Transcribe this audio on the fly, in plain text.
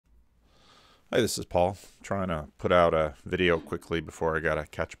Hi, this is Paul. Trying to put out a video quickly before I gotta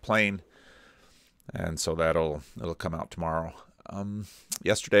catch a plane, and so it'll come out tomorrow.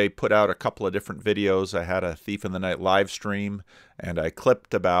 Yesterday, put out a couple of different videos. I had a Thief in the Night live stream, and I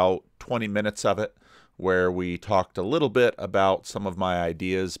clipped about 20 minutes of it, where we talked a little bit about some of my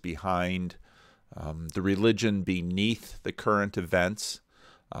ideas behind the religion beneath the current events.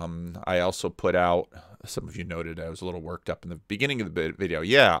 I also put out. Some of you noted I was a little worked up in the beginning of the video.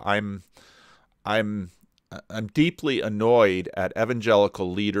 Yeah, I'm deeply annoyed at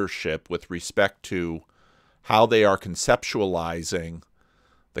evangelical leadership with respect to how they are conceptualizing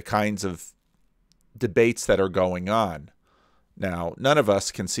the kinds of debates that are going on. Now, none of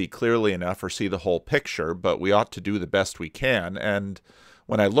us can see clearly enough or see the whole picture, but we ought to do the best we can. And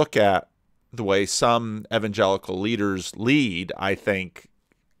when I look at the way some evangelical leaders lead, I think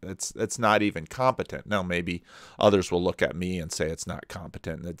it's not even competent. Now, maybe others will look at me and say it's not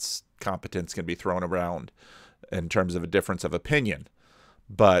competent. It's competence can be thrown around in terms of a difference of opinion.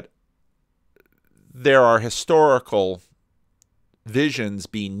 But there are historical visions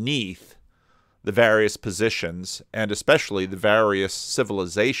beneath the various positions, and especially the various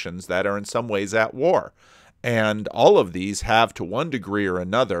civilizations that are in some ways at war. And all of these have, to one degree or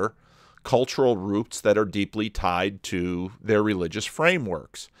another, cultural roots that are deeply tied to their religious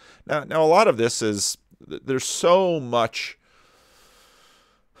frameworks. Now a lot of this is, there's so much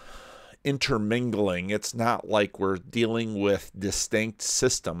intermingling. It's not like we're dealing with distinct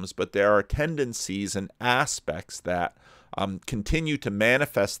systems, but there are tendencies and aspects that continue to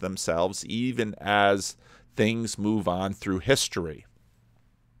manifest themselves even as things move on through history.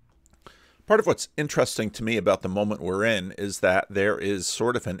 Part of what's interesting to me about the moment we're in is that there is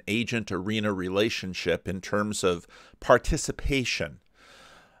sort of an agent-arena relationship in terms of participation.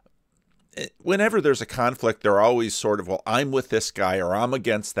 Whenever there's a conflict, they're always sort of, well, I'm with this guy, or I'm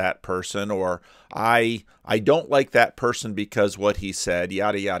against that person, or I don't like that person because what he said,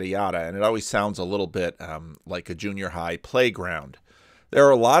 yada, yada, yada. And it always sounds a little bit like a junior high playground. There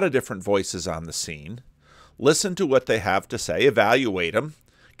are a lot of different voices on the scene. Listen to what they have to say, evaluate them,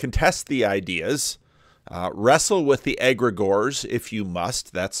 contest the ideas, wrestle with the egregores if you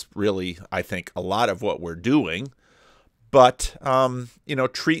must. That's really, I think, a lot of what we're doing. But,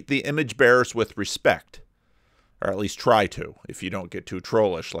 treat the image bearers with respect, or at least try to, if you don't get too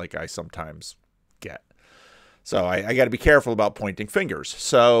trollish like I sometimes get. So I got to be careful about pointing fingers.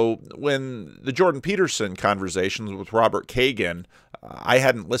 So when the Jordan Peterson conversations with Robert Kagan, I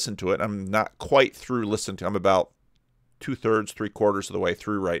hadn't listened to it. I'm not quite through listening to it. I'm about 2/3, 3/4 of the way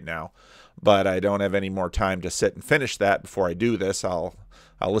through right now, but I don't have any more time to sit and finish that before I do this. I'll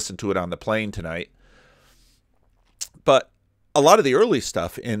listen to it on the plane tonight. But a lot of the early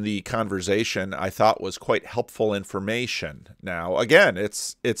stuff in the conversation I thought was quite helpful information. Now, again,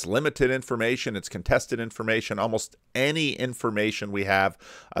 it's limited information, it's contested information. Almost any information we have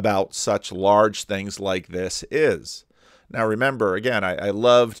about such large things like this is. Now, remember, again, I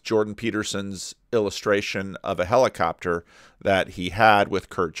loved Jordan Peterson's illustration of a helicopter that he had with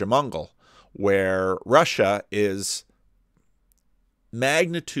Kurt Jamungal, where Russia is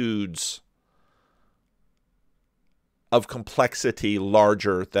magnitudes of complexity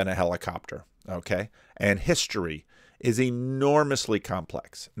larger than a helicopter, okay? And history is enormously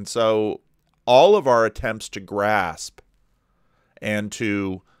complex. And so all of our attempts to grasp and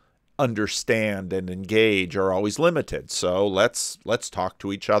to understand and engage are always limited. So let's talk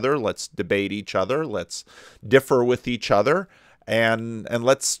to each other, let's debate each other, let's differ with each other, and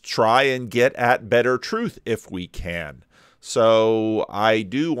let's try and get at better truth if we can. So I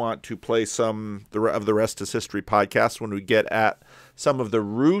do want to play some of the Rest is History podcast when we get at some of the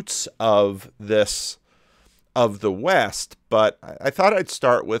roots of this, of the West, but I thought I'd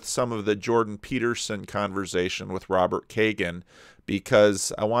start with some of the Jordan Peterson conversation with Robert Kagan,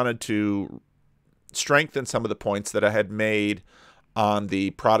 because I wanted to strengthen some of the points that I had made on the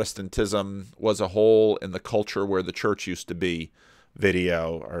Protestantism was a hole in the culture where the church used to be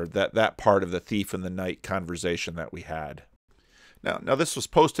video, or that part of the Thief in the Night conversation that we had. Now this was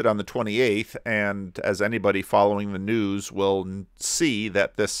posted on the 28th, and as anybody following the news will see,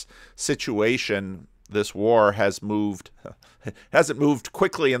 that this situation, this war hasn't moved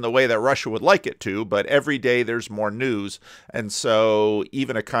quickly in the way that Russia would like it to, but every day there's more news. And so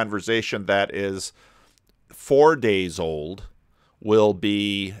even a conversation that is 4 days old will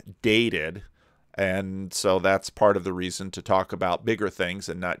be dated. And so that's part of the reason to talk about bigger things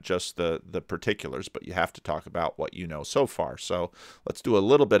and not just the particulars, but you have to talk about what you know so far. So let's do a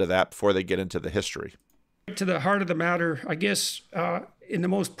little bit of that before they get into the history. To the heart of the matter, I guess, in the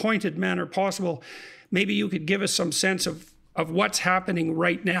most pointed manner possible, maybe you could give us some sense of what's happening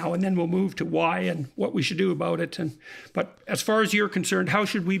right now, and then we'll move to why and what we should do about it. But as far as you're concerned, how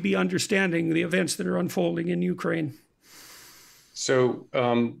should we be understanding the events that are unfolding in Ukraine? So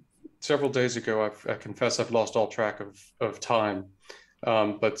several days ago, I confess I've lost all track of time,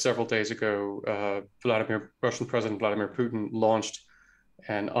 but several days ago, Russian President Vladimir Putin launched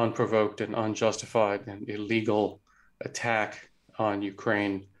an unprovoked and unjustified and illegal attack on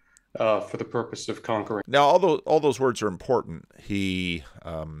Ukraine for the purpose of conquering. Now, all those words are important. He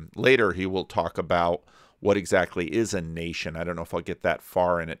later he will talk about what exactly is a nation. I don't know if I'll get that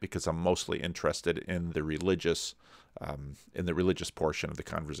far in it because I'm mostly interested in the religious portion of the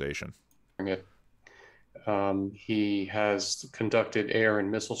conversation. He has conducted air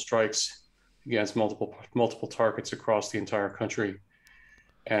and missile strikes against multiple targets across the entire country,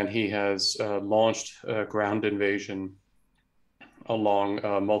 and he has launched a ground invasion along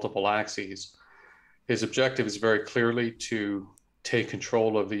multiple axes. His objective is very clearly to take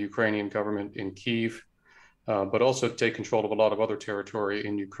control of the Ukrainian government in Kyiv, but also take control of a lot of other territory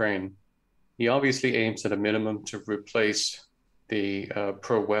in Ukraine. He obviously aims at a minimum to replace the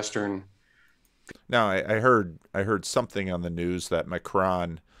pro-Western. Now, I heard something on the news that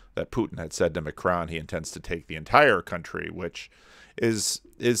Putin had said to Macron he intends to take the entire country, which is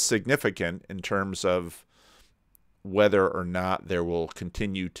significant in terms of whether or not there will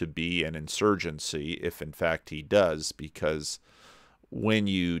continue to be an insurgency, if in fact he does, because when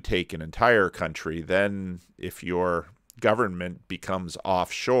you take an entire country, then if your government becomes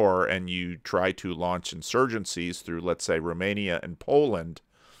offshore and you try to launch insurgencies through, let's say, Romania and Poland,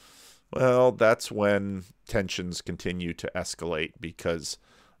 well, that's when tensions continue to escalate, because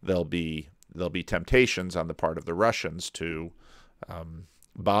there'll be temptations on the part of the Russians to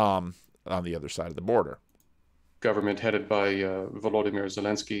bomb on the other side of the border. Government headed by Volodymyr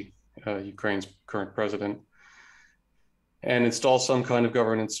Zelensky, Ukraine's current president, and install some kind of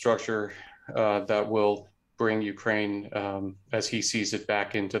governance structure that will bring Ukraine, as he sees it,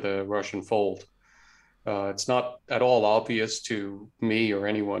 back into the Russian fold. It's not at all obvious to me or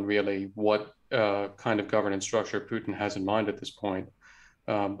anyone really what kind of governance structure Putin has in mind at this point,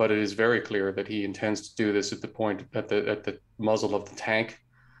 but it is very clear that he intends to do this at the muzzle of the tank,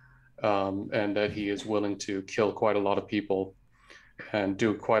 and that he is willing to kill quite a lot of people and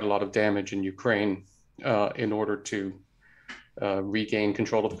do quite a lot of damage in Ukraine in order to regain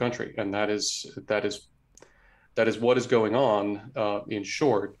control of the country. And that is what is going on. In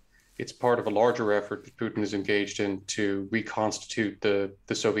short, it's part of a larger effort that Putin is engaged in to reconstitute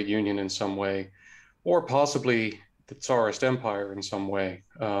the Soviet Union in some way, or possibly the Tsarist Empire in some way.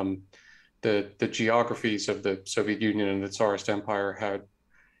 The geographies of the Soviet Union and the Tsarist Empire had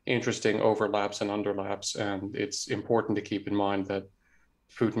interesting overlaps and underlaps, and it's important to keep in mind that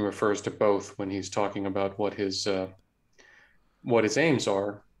Putin refers to both when he's talking about what his aims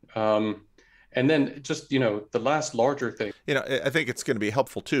are. And then just, the last larger thing. I think it's going to be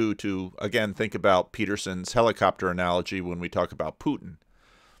helpful, too, to, again, think about Peterson's helicopter analogy when we talk about Putin.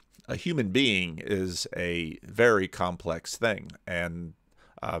 A human being is a very complex thing, and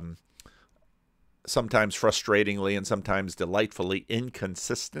sometimes frustratingly and sometimes delightfully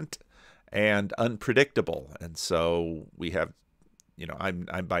inconsistent and unpredictable. And so we have, I'm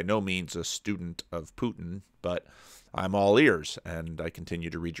by no means a student of Putin, but I'm all ears, and I continue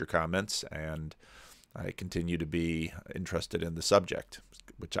to read your comments, and I continue to be interested in the subject,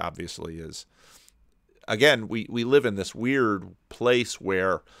 which obviously is, again, we live in this weird place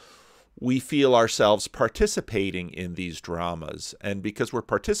where we feel ourselves participating in these dramas, and because we're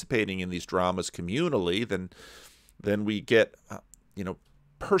participating in these dramas communally, then we get,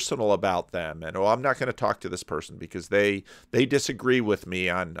 personal about them, and I'm not going to talk to this person because they disagree with me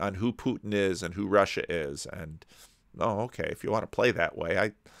on who Putin is and who Russia is, and okay, if you want to play that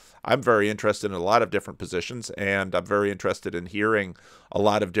way, I'm very interested in a lot of different positions, and I'm very interested in hearing a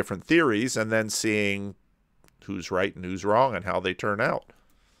lot of different theories and then seeing who's right and who's wrong and how they turn out.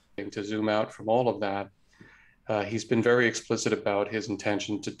 To zoom out from all of that, he's been very explicit about his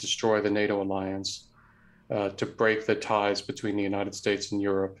intention to destroy the NATO alliance, to break the ties between the United States and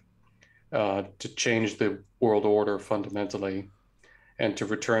Europe, to change the world order fundamentally, and to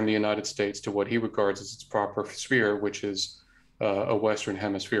return the United States to what he regards as its proper sphere, which is a Western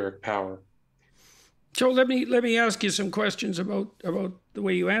hemispheric power. So let me ask you some questions about the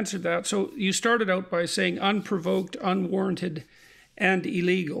way you answered that. So you started out by saying unprovoked, unwarranted, and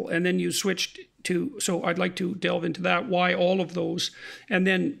illegal, and then you switched to, so I'd like to delve into that, why all of those, and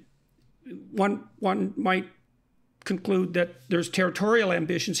then one might conclude that there's territorial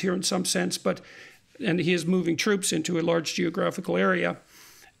ambitions here in some sense, and he is moving troops into a large geographical area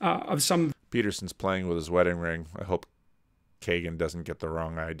of some. Peterson's playing with his wedding ring. I hope Kagan doesn't get the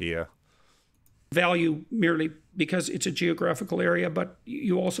wrong idea. Value merely because it's a geographical area, but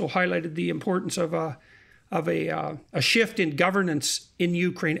you also highlighted the importance of a shift in governance in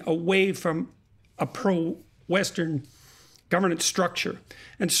Ukraine away from a pro-Western governance structure.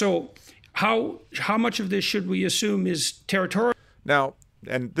 And so how much of this should we assume is territorial? Now,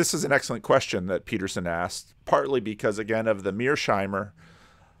 and this is an excellent question that Peterson asked, partly because, again, of the Mearsheimer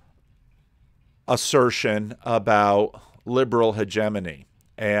assertion about liberal hegemony.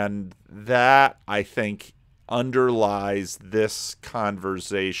 And that, I think, underlies this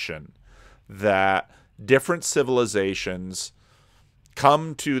conversation, that different civilizations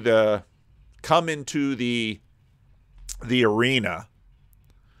come into the arena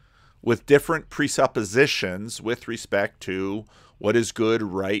with different presuppositions with respect to what is good,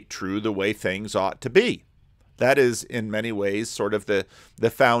 right, true, the way things ought to be. That is, in many ways, sort of the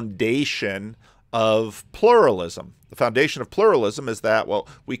foundation of pluralism. The foundation of pluralism is that, well,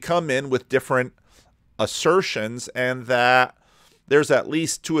 we come in with different assertions, and that there's at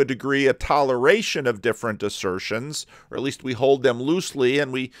least to a degree a toleration of different assertions, or at least we hold them loosely,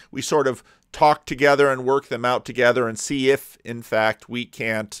 and we sort of talk together and work them out together and see if, in fact, we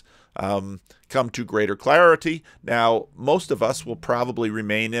can't come to greater clarity. Now, most of us will probably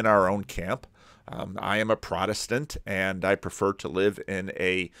remain in our own camp. I am a Protestant, and I prefer to live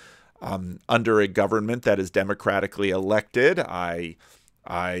in under a government that is democratically elected. I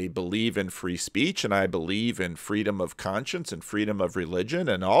believe in free speech, and I believe in freedom of conscience and freedom of religion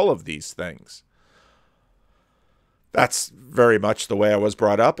and all of these things. That's very much the way I was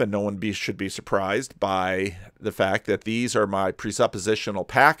brought up, and no one should be surprised by the fact that these are my presuppositional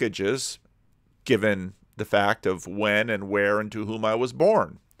packages, given the fact of when and where and to whom I was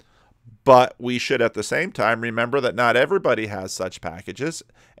born. But we should at the same time remember that not everybody has such packages,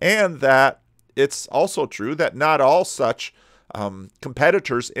 and that it's also true that not all such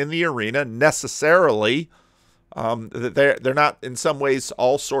competitors in the arena necessarily, they're not in some ways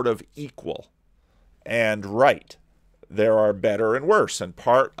all sort of equal and right. There are better and worse. And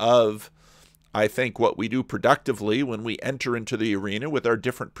part of, I think, what we do productively when we enter into the arena with our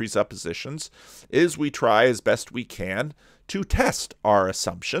different presuppositions is we try as best we can to test our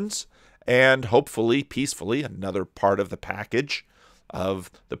assumptions, and hopefully, peacefully, another part of the package of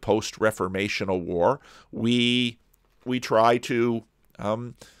the post-Reformational war, we try to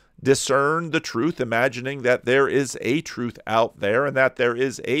discern the truth, imagining that there is a truth out there and that there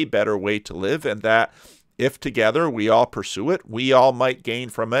is a better way to live, and that if together we all pursue it, we all might gain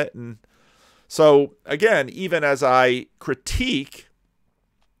from it. And so, again, even as I critique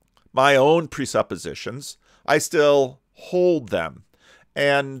my own presuppositions, I still hold them.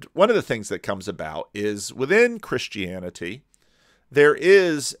 And one of the things that comes about is within Christianity, there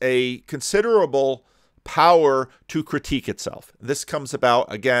is a considerable power to critique itself. This comes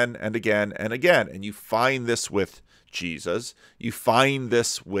about again and again and again. And you find this with Jesus. You find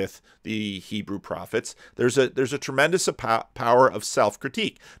this with the Hebrew prophets. There's a tremendous power of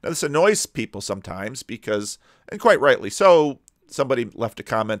self-critique. Now, this annoys people sometimes because, and quite rightly so, somebody left a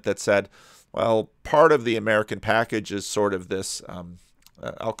comment that said, well, part of the American package is sort of this,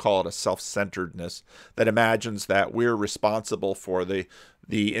 I'll call it a self-centeredness that imagines that we're responsible for the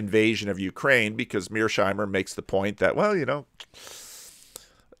invasion of Ukraine, because Mearsheimer makes the point that, well, you know,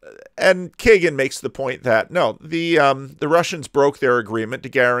 and Kagan makes the point that, no, the Russians broke their agreement to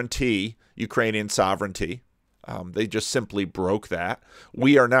guarantee Ukrainian sovereignty. They just simply broke that.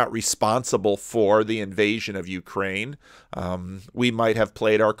 We are not responsible for the invasion of Ukraine. We might have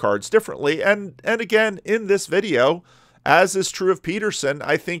played our cards differently. And again, in this video, as is true of Peterson,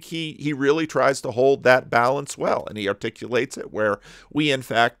 I think he really tries to hold that balance well, and he articulates it where we, in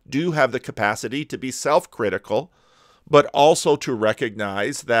fact, do have the capacity to be self-critical, but also to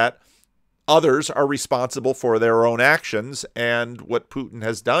recognize that others are responsible for their own actions, and what Putin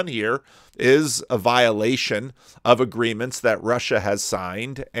has done here is a violation of agreements that Russia has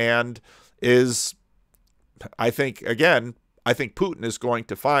signed, and is, I think Putin is going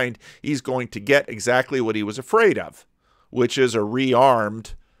to find he's going to get exactly what he was afraid of, which is a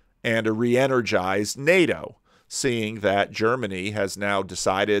rearmed and a re-energized NATO, seeing that Germany has now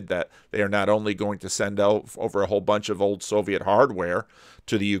decided that they are not only going to send out over a whole bunch of old Soviet hardware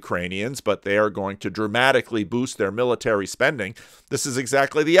to the Ukrainians, but they are going to dramatically boost their military spending. This is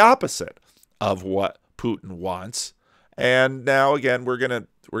exactly the opposite of what Putin wants. And now, again, we're gonna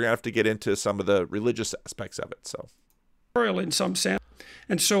have to get into some of the religious aspects of it. So, in some sense,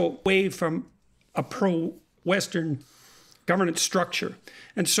 and so away from a pro-Western governance structure,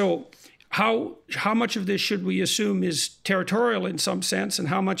 and so. How much of this should we assume is territorial in some sense, and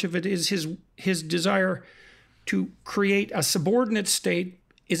how much of it is his desire to create a subordinate state?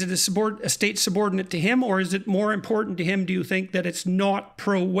 Is it a state subordinate to him, or is it more important to him, do you think, that it's not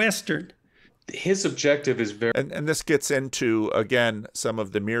pro-Western? His objective is very... And this gets into, again, some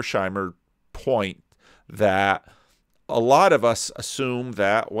of the Mearsheimer point that a lot of us assume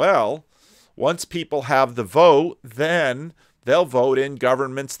that, well, once people have the vote, then they'll vote in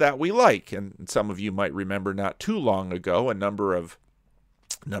governments that we like. And some of you might remember not too long ago, a number of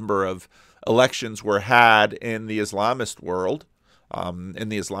elections were had in the Islamist world, in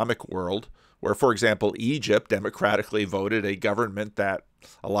the Islamic world, where, for example, Egypt democratically voted a government that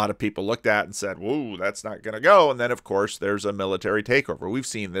a lot of people looked at and said, whoa, that's not going to go. And then, of course, there's a military takeover. We've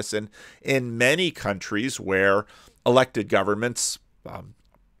seen this in many countries where elected governments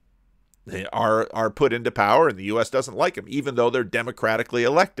they are put into power, and the U.S. doesn't like them, even though they're democratically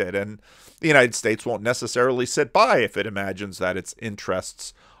elected. And the United States won't necessarily sit by if it imagines that its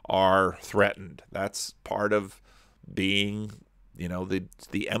interests are threatened. That's part of being,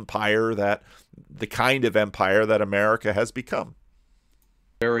 the empire the kind of empire that America has become.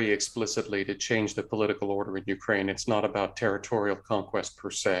 Very explicitly to change the political order in Ukraine. It's not about territorial conquest per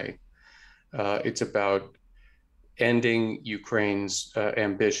se. It's about ending Ukraine's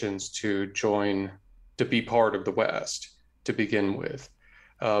ambitions to be part of the West to begin with.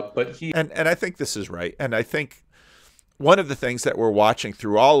 And I think this is right. And I think one of the things that we're watching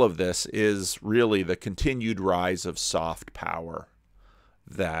through all of this is really the continued rise of soft power.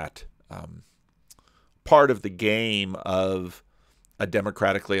 That part of the game of a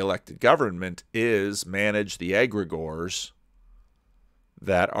democratically elected government is manage the egregores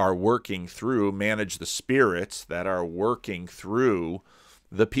that are working through, manage the spirits that are working through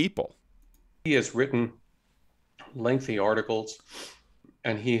the people. He has written lengthy articles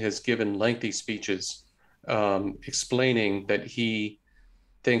and he has given lengthy speeches explaining that he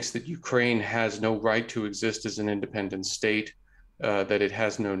thinks that Ukraine has no right to exist as an independent state, that it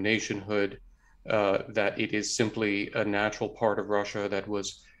has no nationhood, that it is simply a natural part of Russia that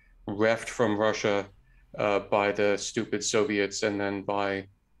was reft from Russia by the stupid Soviets, and then by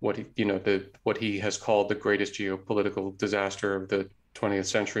what he has called the greatest geopolitical disaster of the 20th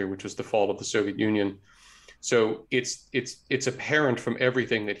century, which was the fall of the Soviet Union. So it's apparent from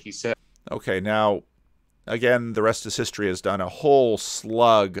everything that he said. Okay, now again, the rest is history has done a whole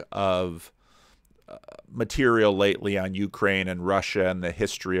slug of material lately on Ukraine and Russia and the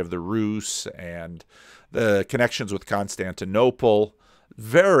history of the Rus and the connections with Constantinople.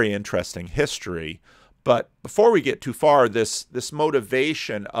 Very interesting history. But before we get too far, this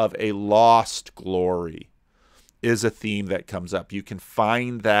motivation of a lost glory is a theme that comes up. You can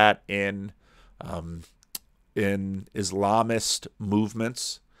find that in Islamist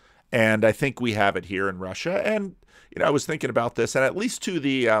movements, and I think we have it here in Russia. And I was thinking about this, and at least to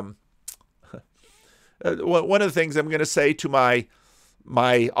the one of the things I'm going to say to my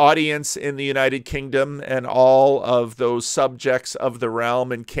audience in the United Kingdom and all of those subjects of the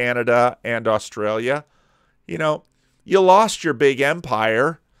realm in Canada and Australia, you lost your big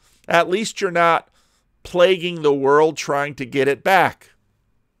empire. At least you're not plaguing the world trying to get it back.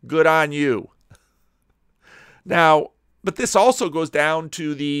 Good on you. Now, but this also goes down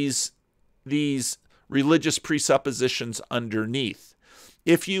to these religious presuppositions underneath.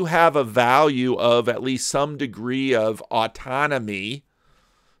 If you have a value of at least some degree of autonomy,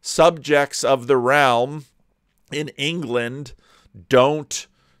 subjects of the realm in England don't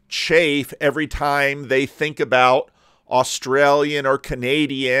chafe every time they think about Australian or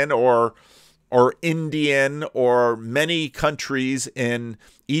Canadian or Indian or many countries in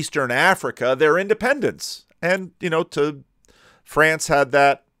Eastern Africa, their independence. And, France had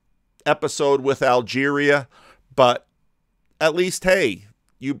that episode with Algeria, but at least, hey,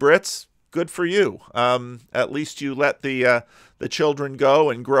 you Brits, good for you. At least you let the children go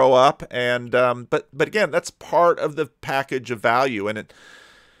and grow up. And but again, that's part of the package of value. And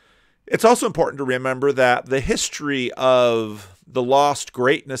it's also important to remember that the history of the lost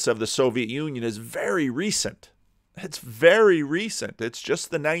greatness of the Soviet Union is very recent. It's very recent. It's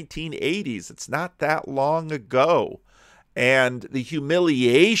just the 1980s. It's not that long ago. And the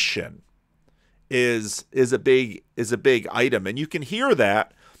humiliation is a big item, and you can hear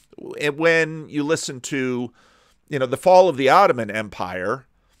that when you listen to the fall of the Ottoman Empire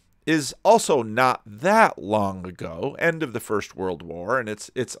is also not that long ago, end of the First World War, and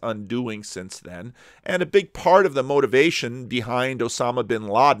it's undoing since then. And a big part of the motivation behind Osama bin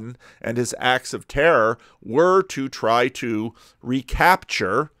Laden and his acts of terror were to try to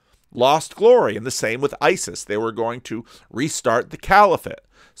recapture lost glory, and the same with ISIS. They were going to restart the caliphate.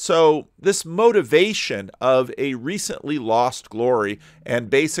 So this motivation of a recently lost glory and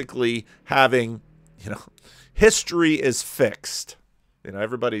basically having, history is fixed. You know,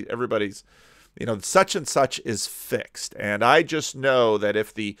 everybody's, you know, such and such is fixed. And I just know that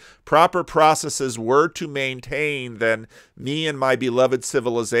if the proper processes were to maintain, then me and my beloved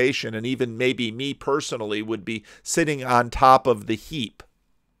civilization, and even maybe me personally, would be sitting on top of the heap.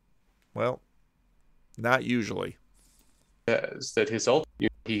 Well, not usually. That his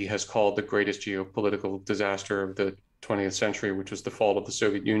ultimate, he has called the greatest geopolitical disaster of the 20th century, which was the fall of the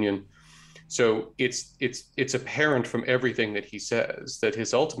Soviet Union. So it's apparent from everything that he says that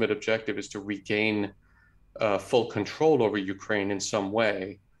his ultimate objective is to regain full control over Ukraine in some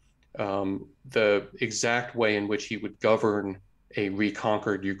way. The exact way in which he would govern a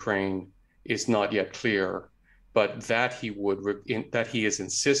reconquered Ukraine is not yet clear, but that he is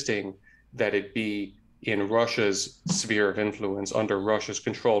insisting that it be in Russia's sphere of influence, under Russia's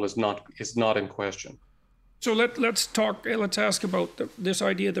control, is not in question. So let's ask about this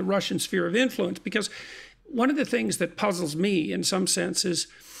idea of the Russian sphere of influence, because one of the things that puzzles me in some sense is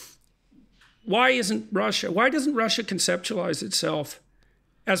why doesn't Russia conceptualize itself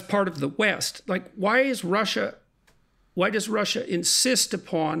as part of the West? Like, why does Russia insist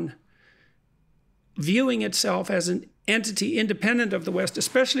upon viewing itself as an entity independent of the West,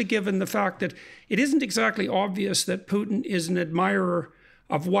 especially given the fact that it isn't exactly obvious that Putin is an admirer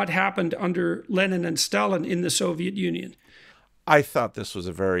of what happened under Lenin and Stalin in the Soviet Union? I thought this was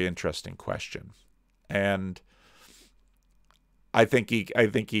a very interesting question, and I think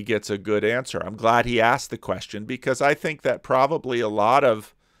he gets a good answer. I'm glad he asked the question, because I think that probably a lot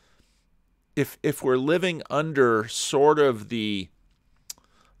of, if we're living under sort of the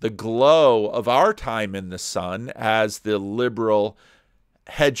glow of our time in the sun as the liberal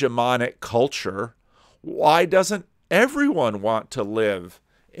hegemonic culture, why doesn't everyone want to live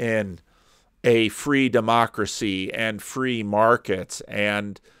in a free democracy and free markets?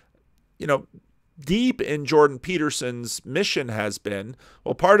 And, you know, deep in Jordan Peterson's mission has been,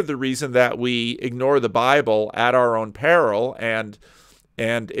 well, part of the reason that we ignore the Bible at our own peril and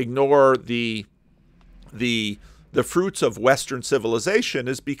ignore the fruits of Western civilization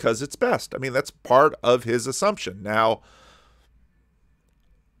is because it's best. I mean, that's part of his assumption. Now,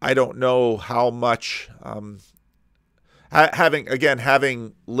 I don't know how much,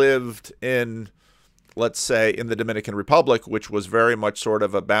 having lived in, let's say, in the Dominican Republic, which was very much sort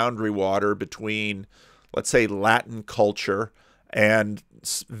of a boundary water between, let's say, Latin culture and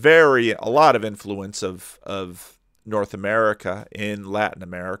a lot of influence of North America in Latin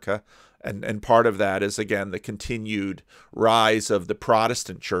America. And part of that is, again, the continued rise of the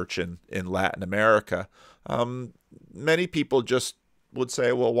Protestant church in Latin America. Many people just would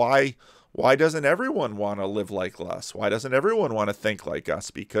say, well, why doesn't everyone want to live like us? Why doesn't everyone want to think like us?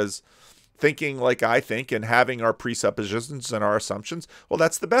 Because thinking like I think and having our presuppositions and our assumptions, well,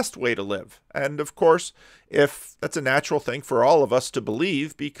 that's the best way to live. And of course, if that's a natural thing for all of us to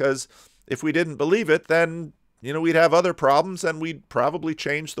believe, because if we didn't believe it, then, you know, we'd have other problems and we'd probably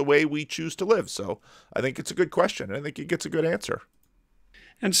change the way we choose to live. So I think it's a good question. I think he gets a good answer.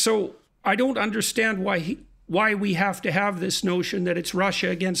 And so I don't understand why we have to have this notion that it's Russia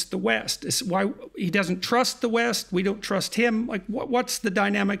against the West. It's why he doesn't trust the West. We don't trust him. Like, what's the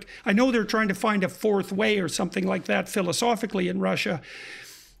dynamic? I know they're trying to find a fourth way or something like that philosophically in Russia.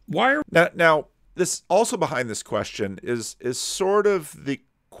 Why are now this also behind this question is sort of the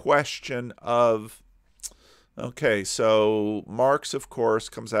question of, okay, so Marx, of course,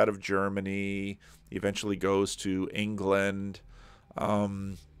 comes out of Germany, eventually goes to England.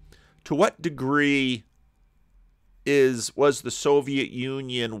 To what degree was the Soviet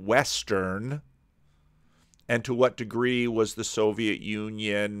Union Western, and to what degree was the Soviet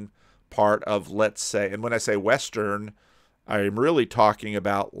Union part of, let's say, and when I say Western, I'm really talking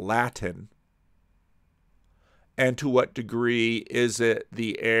about Latin, and to what degree is it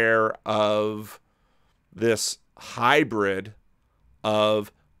the heir of this hybrid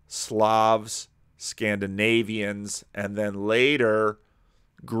of Slavs, Scandinavians, and then later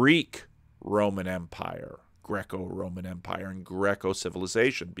Greek Roman Empire, Greco-Roman Empire, and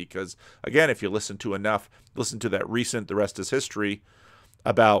Greco-civilization? Because, again, if you listen to that recent The Rest is History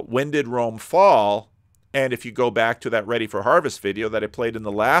about when did Rome fall, and if you go back to that Ready for Harvest video that I played in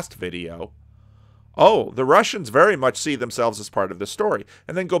the last video, oh, the Russians very much see themselves as part of the story.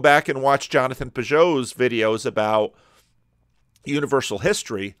 And then go back and watch Jonathan Peugeot's videos about universal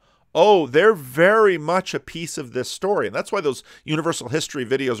history. Oh, they're very much a piece of this story. And that's why those universal history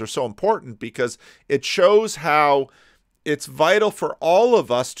videos are so important, because it shows how it's vital for all of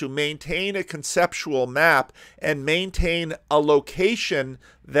us to maintain a conceptual map and maintain a location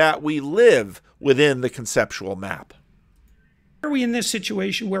that we live within the conceptual map. Are we in this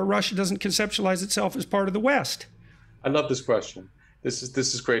situation where Russia doesn't conceptualize itself as part of the West? I love this question. This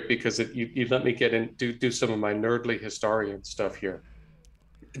is great because you let me get in, do some of my nerdly historian stuff here.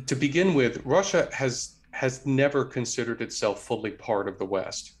 To begin with, Russia has never considered itself fully part of the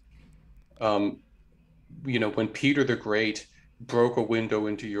West. You know, when Peter the Great broke a window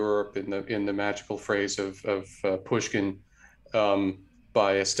into Europe, in the magical phrase of Pushkin,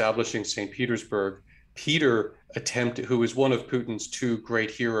 by establishing St. Petersburg, Peter attempted, who is one of Putin's two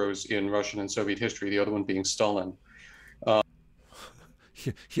great heroes in Russian and Soviet history, the other one being Stalin.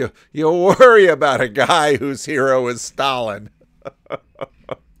 You worry about a guy whose hero is Stalin.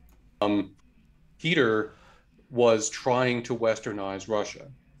 Peter was trying to westernize Russia.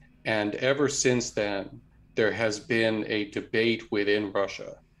 And ever since then, there has been a debate within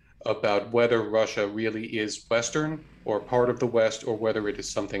Russia about whether Russia really is Western or part of the West, or whether it is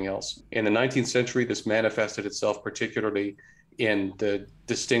something else. In the 19th century, this manifested itself particularly in the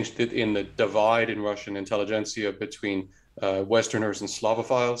distinction, in the divide in Russian intelligentsia between Westerners and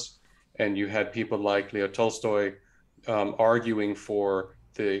Slavophiles. And you had people like Leo Tolstoy arguing for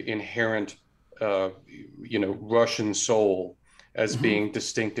the inherent, you know, Russian soul as being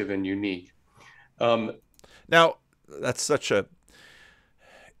distinctive and unique. Now, that's such a...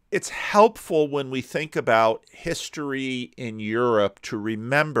 It's helpful when we think about history in Europe to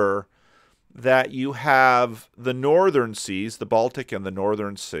remember that you have the northern seas, the Baltic and the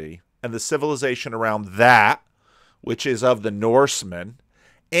Northern Sea, and the civilization around that, which is of the Norsemen,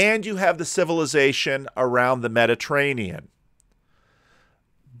 and you have the civilization around the Mediterranean.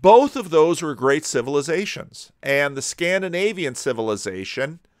 Both of those were great civilizations, and the Scandinavian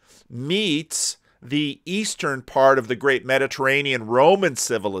civilization meets the eastern part of the great Mediterranean Roman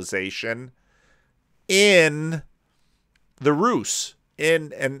civilization in the Rus.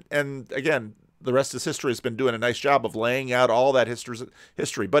 And again, the rest of history has been doing a nice job of laying out all that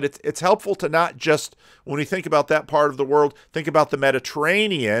history. But it's helpful to not just, when we think about that part of the world, think about the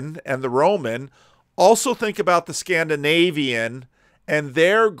Mediterranean and the Roman. Also think about the Scandinavian and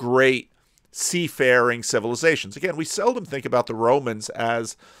their great seafaring civilizations. Again, we seldom think about the Romans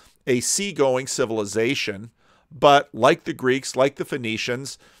as a seagoing civilization, but like the Greeks, like the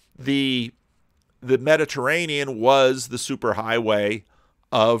Phoenicians, the Mediterranean was the superhighway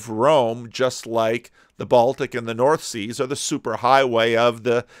of Rome, just like the Baltic and the North Seas are the superhighway of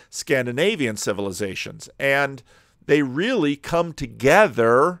the Scandinavian civilizations. And they really come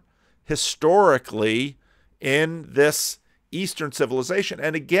together historically in this Eastern civilization.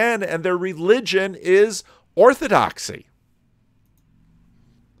 And again, and their religion is orthodoxy.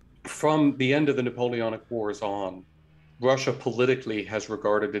 From the end of the Napoleonic Wars on, Russia politically has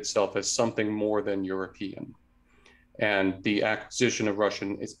regarded itself as something more than European. And the acquisition of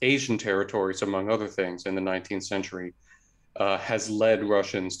Asian territories, among other things, in the 19th century has led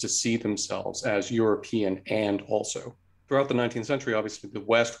Russians to see themselves as European. And also, throughout the 19th century, obviously, the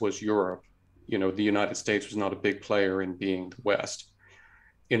West was Europe. You know, the United States was not a big player in being the West.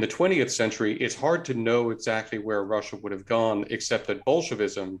 In the 20th century, it's hard to know exactly where Russia would have gone, except that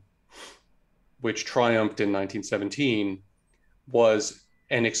Bolshevism, which triumphed in 1917, was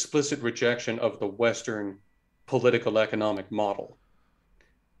an explicit rejection of the Western political economic model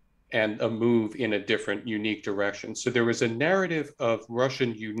and a move in a different, unique direction. So there was a narrative of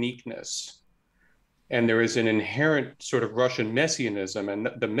Russian uniqueness, and there is an inherent sort of Russian messianism, and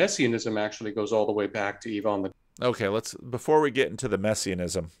the messianism actually goes all the way back to Ivan the... Okay, before we get into the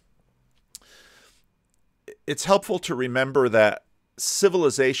messianism, it's helpful to remember that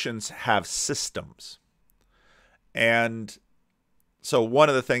civilizations have systems. And so one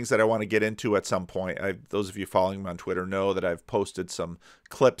of the things that I want to get into at some point, those of you following me on Twitter know that I've posted some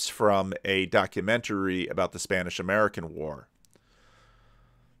clips from a documentary about the Spanish-American War.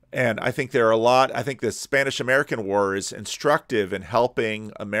 And I think I think the Spanish-American War is instructive in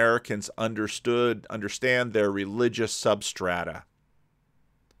helping Americans understand their religious substrata.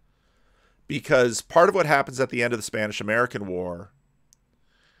 Because part of what happens at the end of the Spanish-American War,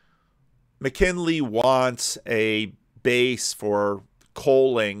 McKinley wants a base for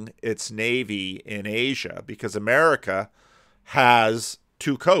coaling its navy in Asia because America has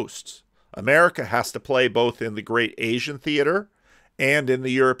two coasts. America has to play both in the great Asian theater and in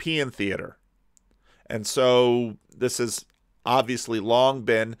the European theater. And so this has obviously long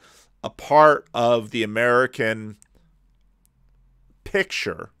been a part of the American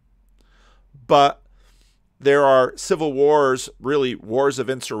picture. But there are civil wars, really wars of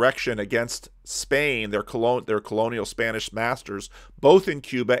insurrection against Spain, their colonial Spanish masters, both in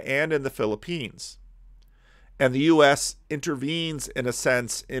Cuba and in the Philippines. And the U.S. intervenes, in a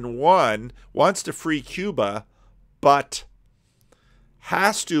sense, in one, wants to free Cuba, but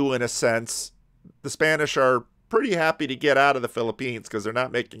has to, in a sense, the Spanish are pretty happy to get out of the Philippines because they're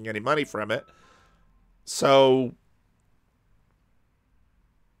not making any money from it. So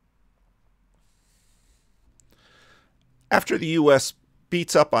after the U.S.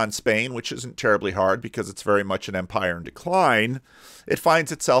 beats up on Spain, which isn't terribly hard because it's very much an empire in decline, it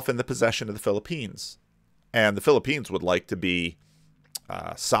finds itself in the possession of the Philippines. And the Philippines would like to be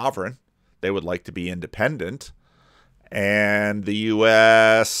sovereign. They would like to be independent. And the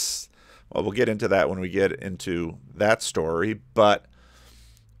U.S., well, we'll get into that when we get into that story. But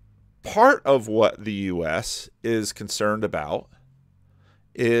part of what the U.S. is concerned about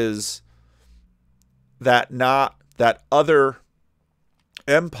is that other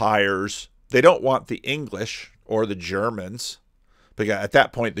empires, they don't want the English or the Germans, because at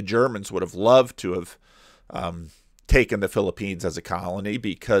that point the Germans would have loved to have taken the Philippines as a colony,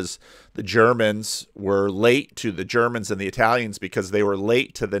 because the Germans were late to the Germans and the Italians because they were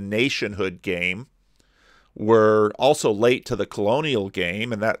late to the nationhood game, were also late to the colonial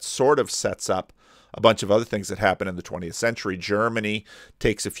game, and that sort of sets up a bunch of other things that happen in the 20th century. Germany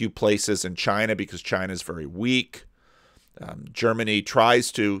takes a few places in China because China is very weak. Germany tries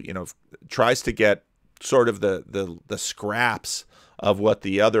to get sort of the scraps of what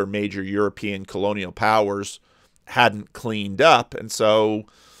the other major European colonial powers hadn't cleaned up. And so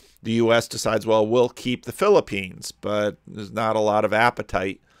the U.S. decides, well, we'll keep the Philippines, but there's not a lot of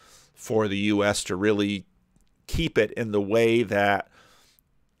appetite for the U.S. to really keep it in the way that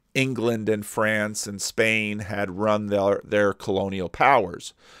England and France and Spain had run their colonial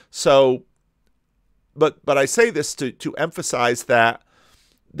powers. So, but I say this to emphasize that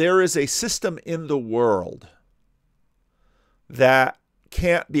there is a system in the world that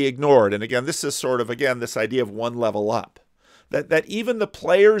can't be ignored. And again, this is sort of, this idea of one level up. That even the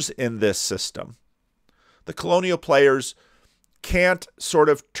players in this system, the colonial players, can't sort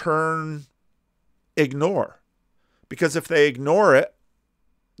of ignore. Because if they ignore it,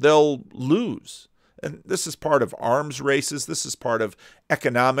 they'll lose. And this is part of arms races. This is part of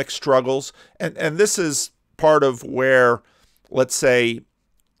economic struggles. And this is part of where, let's say,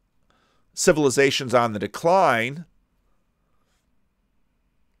 civilization's on the decline,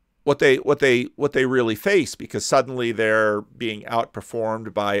 what they really face, because suddenly they're being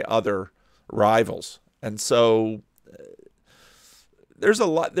outperformed by other rivals. And so there's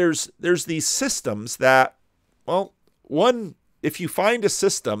these systems that, well, one, if you find a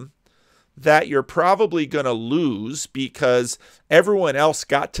system that you're probably going to lose because everyone else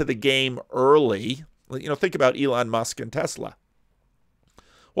got to the game early, think about Elon Musk and Tesla.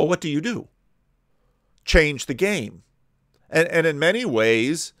 Well, what do? Change the game. And in many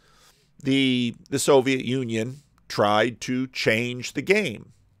ways, the Soviet Union tried to change the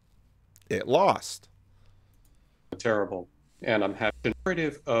game. It lost. Terrible. And I'm having a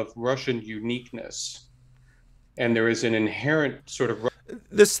narrative of Russian uniqueness. And there is an inherent sort of...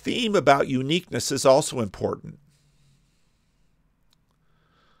 This theme about uniqueness is also important.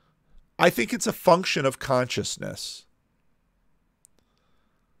 I think it's a function of consciousness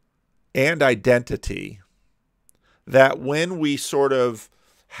and identity that when we sort of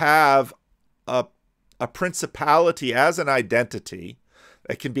have a principality as an identity,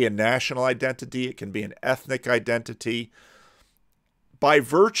 it can be a national identity, it can be an ethnic identity, by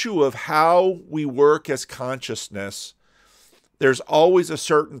virtue of how we work as consciousness, there's always a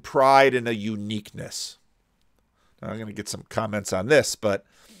certain pride and a uniqueness. Now, I'm going to get some comments on this, but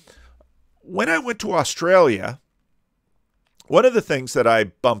when I went to Australia, one of the things that I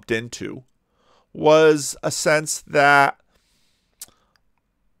bumped into was a sense that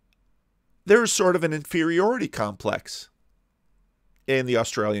there's sort of an inferiority complex in the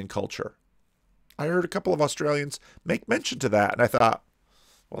Australian culture. I heard a couple of Australians make mention to that, and I thought,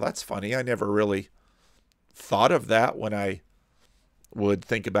 well, that's funny. I never really thought of that when I would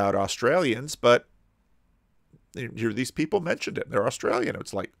think about Australians, but here these people mentioned it. They're Australian.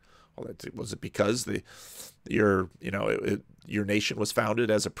 It's like, well, was it because your nation was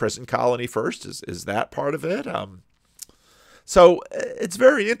founded as a prison colony first? Is that part of it? So it's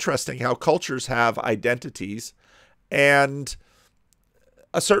very interesting how cultures have identities and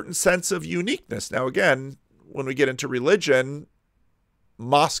a certain sense of uniqueness. Now, again, when we get into religion,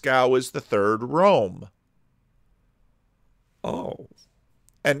 Moscow is the third Rome. Oh.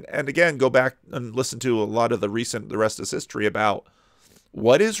 And again, go back and listen to a lot of the rest is history about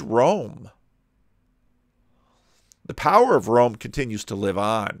what is Rome. The power of Rome continues to live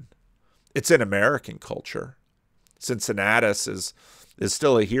on. It's in American culture. Cincinnatus is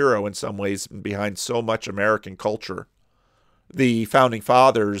still a hero in some ways behind so much American culture. The founding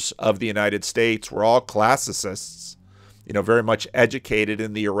fathers of the United States were all classicists. very much educated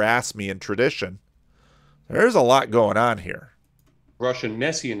in the Erasmian tradition. There's a lot going on here. Russian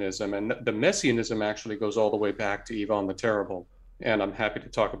messianism, and the messianism actually goes all the way back to Ivan the Terrible. And I'm happy to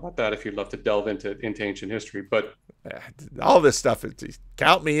talk about that if you'd love to delve into ancient history. But all this stuff,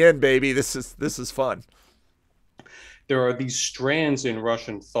 count me in, baby. This is fun. There are these strands in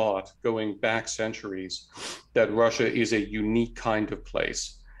Russian thought going back centuries that Russia is a unique kind of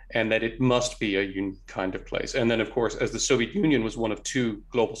place and that it must be a unique kind of place. And then, of course, as the Soviet Union was one of two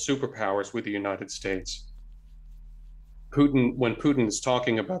global superpowers with the United States, when Putin is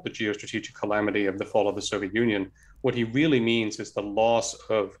talking about the geostrategic calamity of the fall of the Soviet Union, what he really means is the loss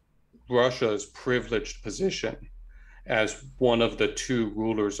of Russia's privileged position as one of the two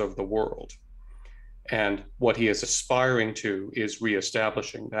rulers of the world. And what he is aspiring to is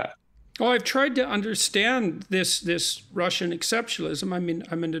reestablishing that. Oh, I've tried to understand this Russian exceptionalism. I mean,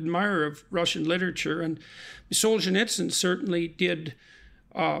 I'm an admirer of Russian literature, and Solzhenitsyn certainly did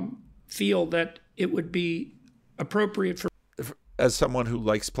feel that it would be appropriate for. As someone who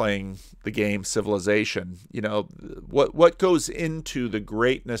likes playing the game Civilization, what goes into the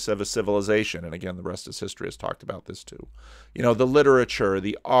greatness of a civilization, and again, the rest of history has talked about this too. The literature,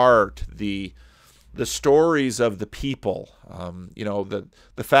 the art, the stories of the people,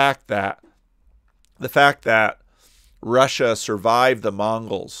 the fact that Russia survived the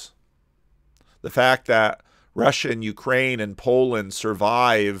Mongols, the fact that Russia and Ukraine and Poland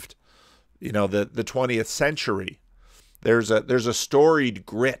survived, the 20th century. There's a storied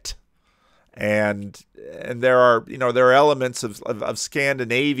grit, and there are elements of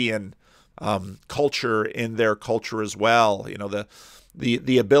Scandinavian culture in their culture as well.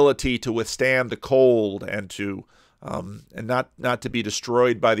 The ability to withstand the cold and to and not to be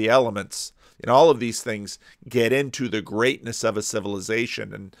destroyed by the elements. All of these things get into the greatness of a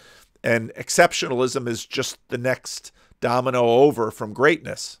civilization, and exceptionalism is just the next domino over from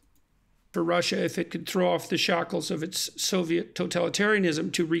greatness. For Russia, if it could throw off the shackles of its Soviet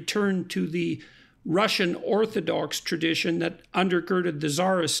totalitarianism, to return to the Russian Orthodox tradition that undergirded the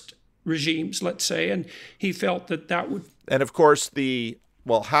Tsarist regimes, let's say, and he felt that would. And of course,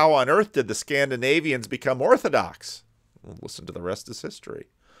 how on earth did the Scandinavians become Orthodox? Well, listen to the rest is history.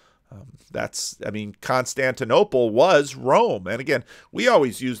 Constantinople was Rome. And again, we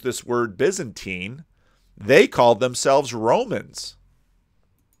always use this word Byzantine. They called themselves Romans.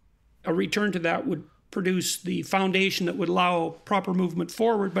 A return to that would produce the foundation that would allow proper movement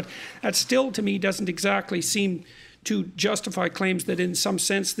forward. But that still, to me, doesn't exactly seem to justify claims that in some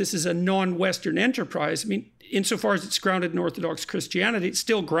sense this is a non-Western enterprise. I mean, insofar as it's grounded in Orthodox Christianity, it's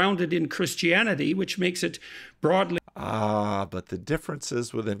still grounded in Christianity, which makes it broadly. But the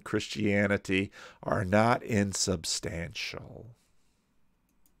differences within Christianity are not insubstantial.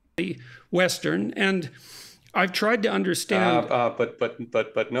 Western, and I've tried to understand.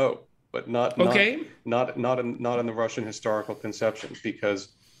 But no. But not in the Russian historical conception, because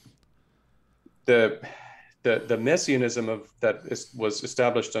the messianism was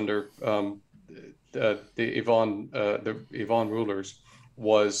established under the Ivan rulers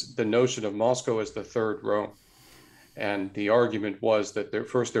was the notion of Moscow as the third Rome, and the argument was that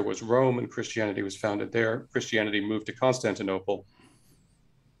first there was Rome and Christianity was founded there. Christianity moved to Constantinople,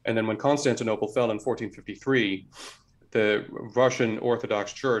 and then when Constantinople fell in 1453. The Russian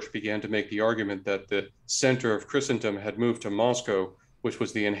Orthodox Church began to make the argument that the center of Christendom had moved to Moscow, which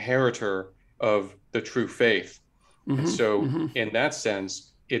was the inheritor of the true faith. And so in that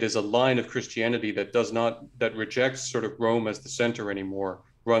sense, it is a line of Christianity that rejects sort of Rome as the center anymore,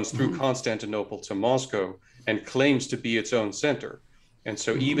 runs through Constantinople to Moscow and claims to be its own center. And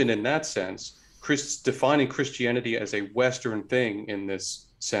so even in that sense, defining Christianity as a Western thing in this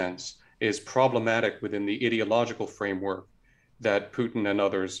sense is problematic within the ideological framework that Putin and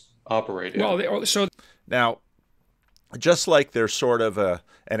others operate in. Well, now, just like there's sort of an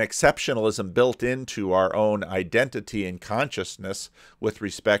exceptionalism built into our own identity and consciousness with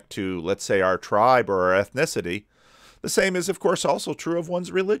respect to, let's say, our tribe or our ethnicity, the same is, of course, also true of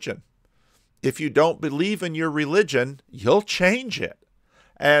one's religion. If you don't believe in your religion, you'll change it.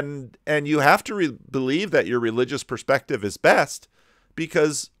 And you have to believe that your religious perspective is best,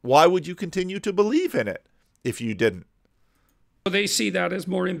 because why would you continue to believe in it if you didn't? They see that as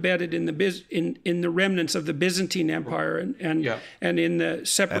more embedded in the remnants of the Byzantine Empire and in the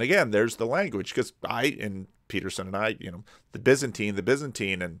separate. And again, there's the language, because Peterson and I, the Byzantine,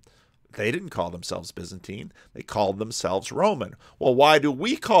 and they didn't call themselves Byzantine. They called themselves Roman. Well, why do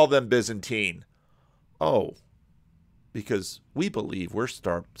we call them Byzantine? Oh, because we believe we're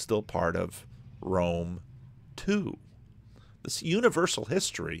still part of Rome too. This universal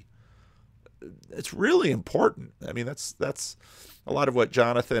history it's really important. I mean, that's a lot of what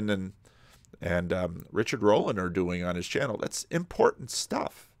Jonathan and Richard Rowland are doing on his channel. That's important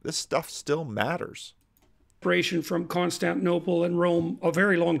stuff. This stuff still matters. From Constantinople and Rome a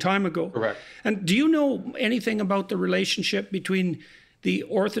very long time ago. Correct. And do you know anything about the relationship between the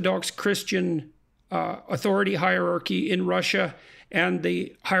Orthodox Christian authority hierarchy in Russia and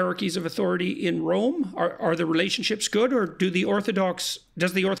the hierarchies of authority in Rome? Are the relationships good, or does the Orthodox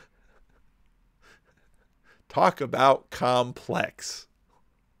talk about complex?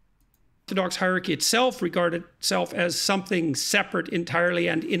 Orthodox hierarchy itself regard itself as something separate entirely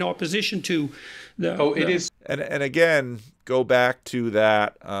and in opposition to the... Oh, it is. And again, go back to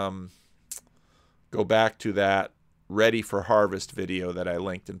that Ready for Harvest video that I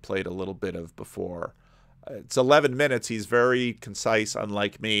linked and played a little bit of before. It's 11 minutes. He's very concise,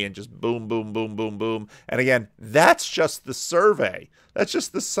 unlike me, and just boom, boom, boom, boom, boom. And again, that's just the survey. That's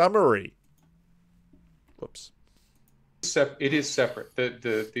just the summary. Whoops. It is separate.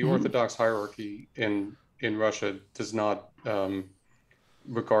 The Orthodox hierarchy in Russia does not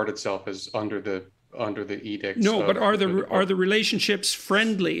regard itself as under the edicts. No, but are the relationships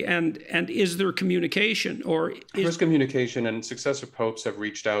friendly, and is there communication, or there's communication? And successive popes have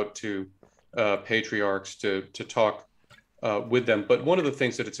reached out to patriarchs to talk with them. But one of the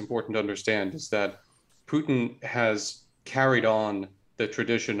things that it's important to understand is that Putin has carried on the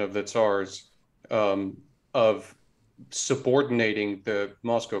tradition of the Tsars of subordinating the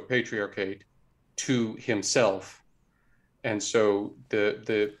Moscow Patriarchate to himself, and so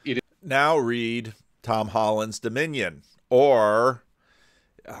now read Tom Holland's Dominion, or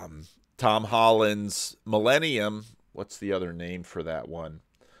Tom Holland's Millennium. What's the other name for that one?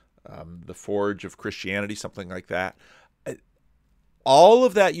 The Forge of Christianity, something like that. All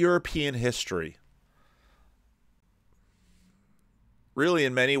of that European history, really,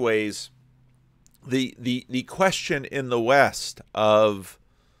 in many ways, the question in the West of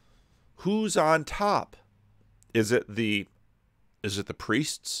who's on top. Is it the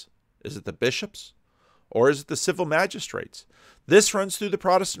priests? Is it the bishops? Or is it the civil magistrates? This runs through the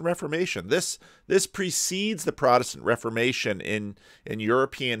Protestant Reformation. This precedes the Protestant Reformation in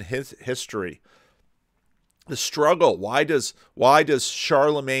European history. The struggle. Why does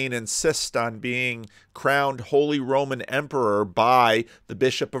Charlemagne insist on being crowned Holy Roman Emperor by the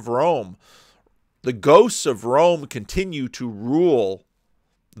Bishop of Rome? The ghosts of Rome continue to rule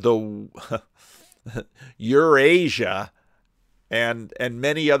the Eurasia and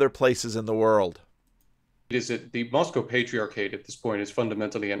many other places in the world. Is that the Moscow Patriarchate at this point is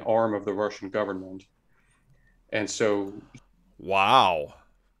fundamentally an arm of the Russian government. And so... Wow.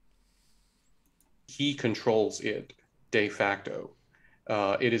 He controls it de facto.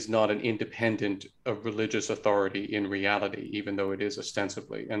 It is not an independent religious authority in reality, even though it is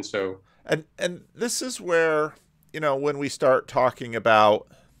ostensibly. And so... And this is where, when we start talking about,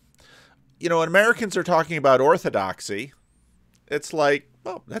 when Americans are talking about orthodoxy, it's like,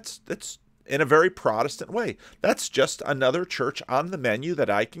 well, that's in a very Protestant way. That's just another church on the menu that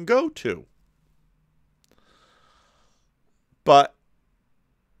I can go to. But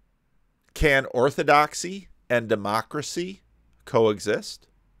can orthodoxy and democracy coexist?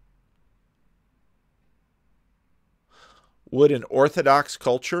 Would an orthodox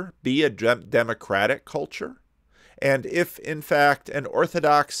culture be a democratic culture? And if, in fact, an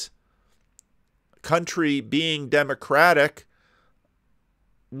orthodox country being democratic,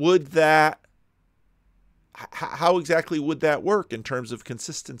 how exactly would that work in terms of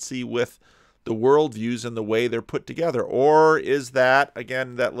consistency with the worldviews and the way they're put together? Or is that,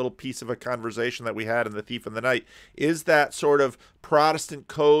 again, that little piece of a conversation that we had in The Thief in the Night, is that sort of Protestant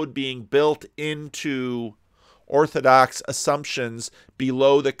code being built into Orthodox assumptions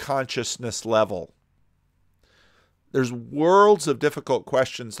below the consciousness level? There's worlds of difficult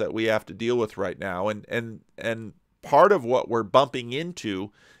questions that we have to deal with right now, and part of what we're bumping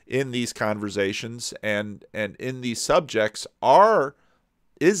into in these conversations and in these subjects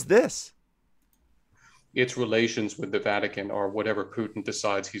is this. Its relations with the Vatican are whatever Putin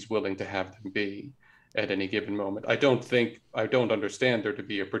decides he's willing to have them be at any given moment. I don't understand there to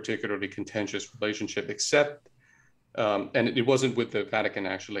be a particularly contentious relationship, except, and it wasn't with the Vatican,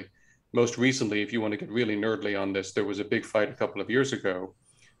 actually. Most recently, if you want to get really nerdly on this, there was a big fight a couple of years ago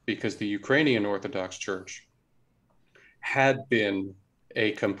because the Ukrainian Orthodox Church had been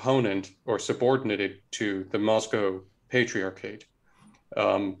a component or subordinated to the Moscow Patriarchate.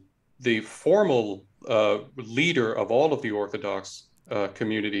 The formal leader of all of the Orthodox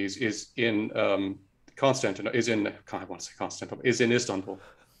communities is in Istanbul.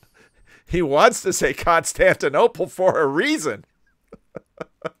 He wants to say Constantinople for a reason.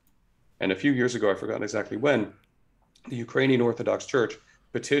 And a few years ago, I forgot exactly when, the Ukrainian Orthodox Church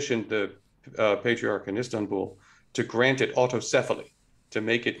petitioned the Patriarch in Istanbul to grant it autocephaly, to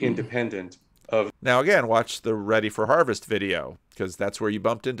make it independent of. Now, again, watch the Ready for Harvest video, because that's where you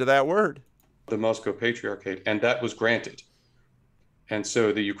bumped into that word. The Moscow Patriarchate, and that was granted. And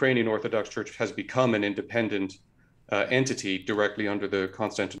so the Ukrainian Orthodox Church has become an independent entity directly under the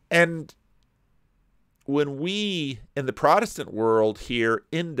Constantinople. And when we in the Protestant world hear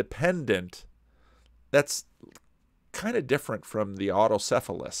independent, that's kind of different from the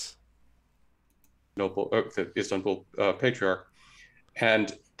autocephalous. The Istanbul Patriarch.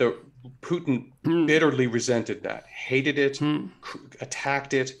 And Putin bitterly resented that, hated it,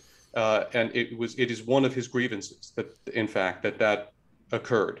 attacked it. And it is one of his grievances that, in fact, that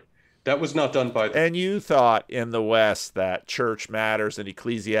occurred. That was not done by. And you thought in the West that church matters and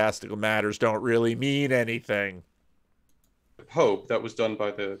ecclesiastical matters don't really mean anything. Pope. That was done by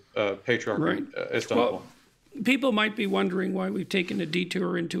the Patriarch of Istanbul. Well, people might be wondering why we've taken a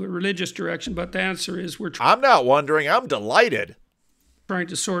detour into a religious direction, but the answer is I'm not wondering. I'm delighted. Trying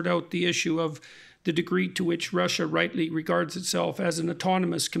to sort out the issue of the degree to which Russia rightly regards itself as an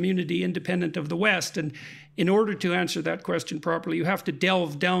autonomous community independent of the West. And in order to answer that question properly, you have to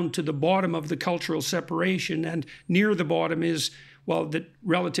delve down to the bottom of the cultural separation. And near the bottom is, well, the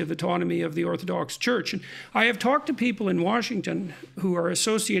relative autonomy of the Orthodox Church. And I have talked to people in Washington who are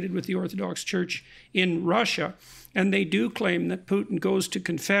associated with the Orthodox Church in Russia, and they do claim that Putin goes to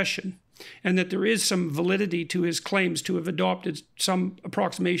confession and that there is some validity to his claims to have adopted some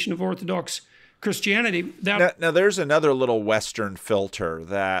approximation of Orthodox Christianity. Now, there's another little Western filter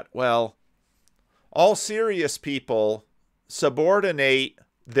that, well, all serious people subordinate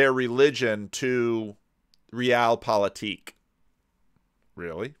their religion to realpolitik.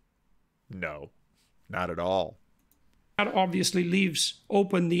 Really? No, not at all. That obviously leaves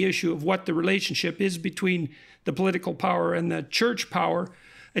open the issue of what the relationship is between the political power and the church power.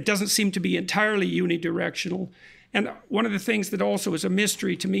 It doesn't seem to be entirely unidirectional. And one of the things that also is a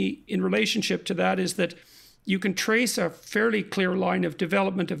mystery to me in relationship to that is that you can trace a fairly clear line of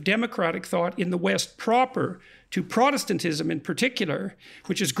development of democratic thought in the West proper to Protestantism in particular,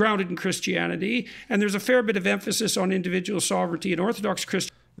 which is grounded in Christianity. And there's a fair bit of emphasis on individual sovereignty in Orthodox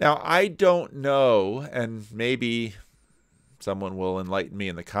Christianity. Now, I don't know, and maybe someone will enlighten me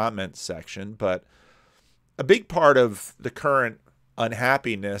in the comments section, but a big part of the current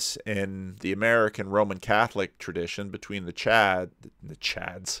unhappiness in the American Roman Catholic tradition between the Trad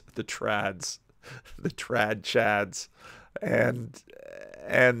Chads,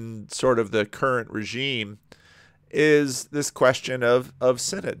 and sort of the current regime is this question of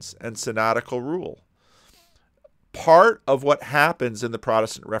synods and synodical rule. Part of what happens in the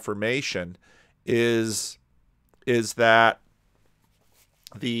Protestant Reformation is that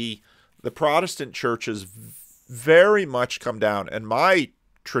the Protestant churches very much come down, and my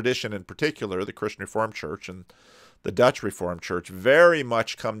tradition in particular, the Christian Reformed Church and the Dutch Reformed Church, very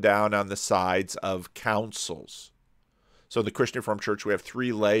much come down on the sides of councils. So in the Christian Reformed Church, we have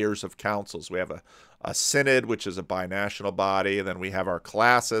 3 layers of councils. We have a synod, which is a binational body, and then we have our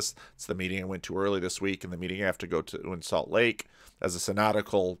classis. It's the meeting I went to early this week, and the meeting I have to go to in Salt Lake as a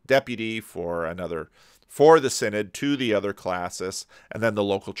synodical deputy for the synod to the other classis, and then the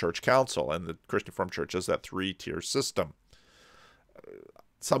local church council. And the Christian Reformed Church has that 3-tier system.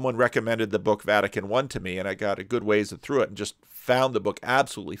 Someone recommended the book Vatican I to me, and I got a good ways through it and just found the book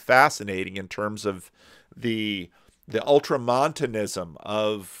absolutely fascinating in terms of the ultramontanism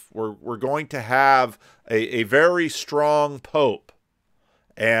of we're going to have a very strong pope,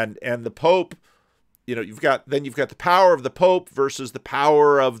 and the pope, you've got the power of the pope versus the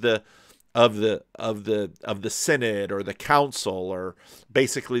power of the synod or the council, or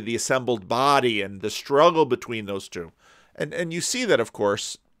basically the assembled body, and the struggle between those two. And you see that, of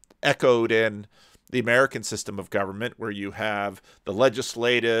course, echoed in the American system of government, where you have the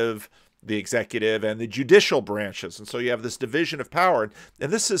legislative, the executive, and the judicial branches. And so you have this division of power.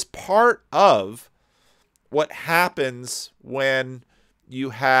 And this is part of what happens when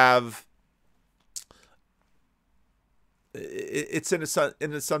you have, it's in a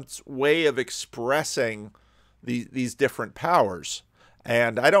sense way of expressing these different powers.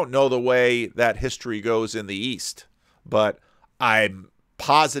 And I don't know the way that history goes in the East, but I'm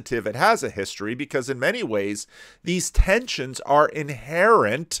positive it has a history, because in many ways these tensions are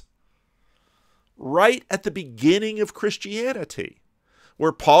inherent right at the beginning of Christianity,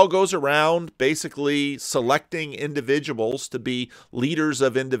 where Paul goes around basically selecting individuals to be leaders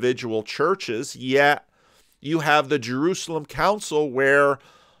of individual churches, yet you have the Jerusalem Council where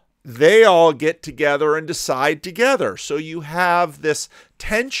they all get together and decide together. So you have this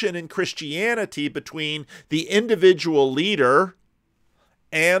tension in Christianity between the individual leader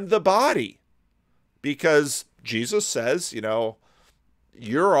and the body, because Jesus says, you know,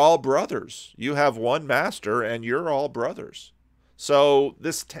 you're all brothers. You have one master and you're all brothers. So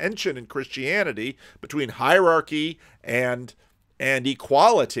this tension in Christianity between hierarchy and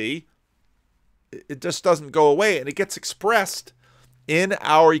equality, it just doesn't go away, and it gets expressed in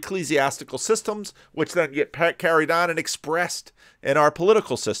our ecclesiastical systems, which then get carried on and expressed in our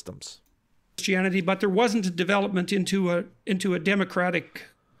political systems. Christianity, but there wasn't a development into a democratic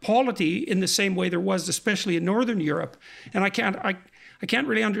polity in the same way there was, especially in Northern Europe. And I can't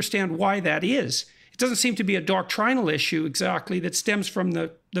really understand why that is. It doesn't seem to be a doctrinal issue exactly that stems from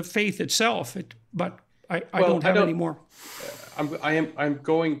the faith itself. But I don't have any more.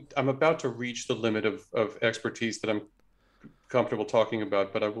 I'm about to reach the limit of expertise that I'm comfortable talking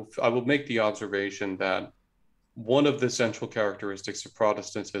about, but I will make the observation that one of the central characteristics of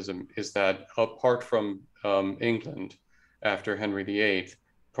Protestantism is that, apart from England after Henry VIII,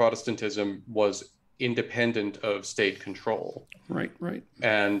 Protestantism was independent of state control. Right.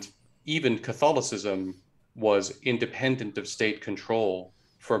 And even Catholicism was independent of state control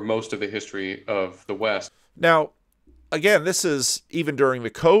for most of the history of the West. Now, again, this is even during the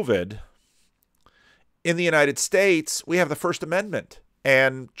COVID. In the United States, we have the First Amendment,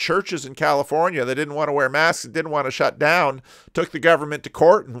 and churches in California that didn't want to wear masks, didn't want to shut down, took the government to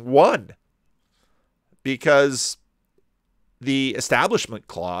court and won, because the Establishment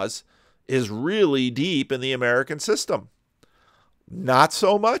Clause is really deep in the American system. Not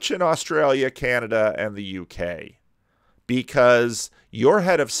so much in Australia, Canada, and the UK, because your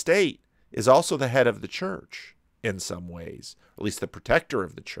head of state is also the head of the church in some ways, at least the protector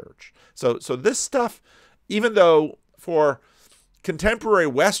of the church. So this stuff, even though for contemporary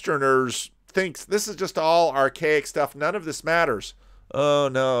Westerners thinks this is just all archaic stuff, none of this matters. Oh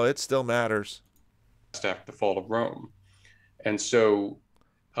no, it still matters. After the fall of Rome. And so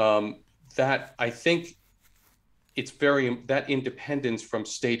that, I think it's that independence from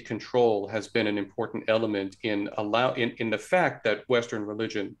state control has been an important element in the fact that Western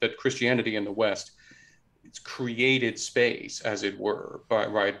religion, that Christianity in the West, it's created space, as it were,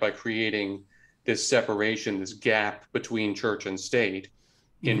 by creating this separation, this gap between church and state,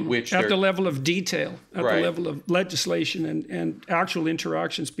 in which at the level of detail, at the level of legislation and actual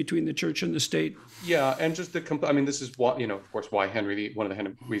interactions between the church and the state. Yeah, and just this is what, of course, why one of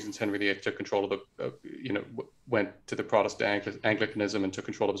the reasons Henry VIII took control of went to the Protestant Anglicanism and took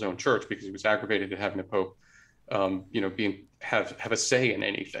control of his own church, because he was aggravated at having the Pope, have a say in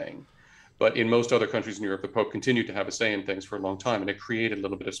anything. But in most other countries in Europe, the Pope continued to have a say in things for a long time, and it created a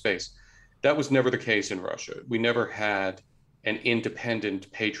little bit of space. That was never the case in Russia. We never had an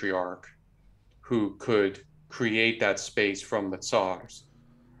independent patriarch who could create that space from the Tsars,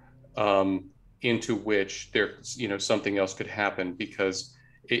 into which something else could happen, because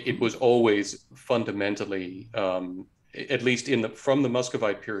it was always fundamentally, at least from the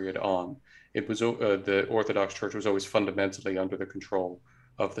Muscovite period on, it was the Orthodox Church was always fundamentally under the control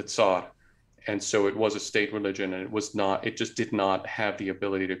of the Tsar. And so it was a state religion, and it just did not have the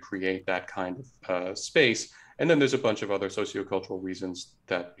ability to create that kind of space. And then there's a bunch of other sociocultural reasons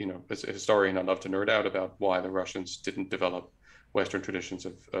that, as a historian, I love to nerd out about why the Russians didn't develop Western traditions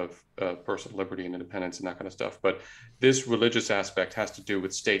of personal liberty and independence and that kind of stuff. But this religious aspect has to do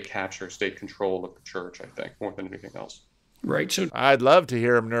with state capture, state control of the church, I think, more than anything else. Right. So I'd love to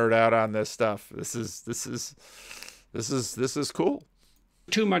hear him nerd out on this stuff. This is cool.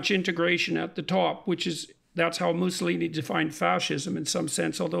 Too much integration at the top, that's how Mussolini defined fascism in some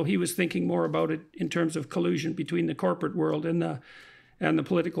sense, although he was thinking more about it in terms of collusion between the corporate world and the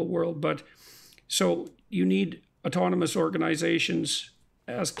political world. But so you need autonomous organizations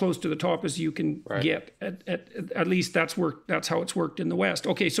as close to the top as you can get. At least that's how it's worked in the West.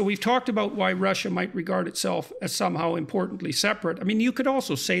 Okay, so we've talked about why Russia might regard itself as somehow importantly separate. I mean, you could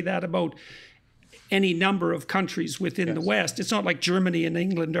also say that about any number of countries within the West. It's not like Germany and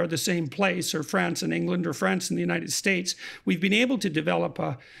England are the same place, or France and England, or France and the United States. We've been able to develop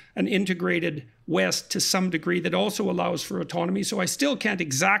an integrated West to some degree that also allows for autonomy. So I still can't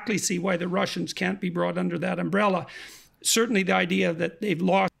exactly see why the Russians can't be brought under that umbrella. Certainly the idea that they've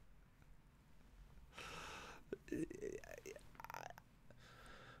lost.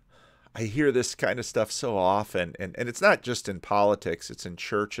 I hear this kind of stuff so often, and it's not just in politics, it's in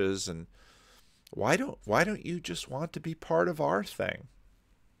churches. And why don't you just want to be part of our thing?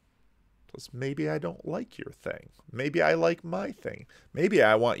 Because maybe I don't like your thing. Maybe I like my thing. Maybe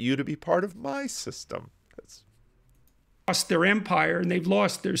I want you to be part of my system. lost their empire and they've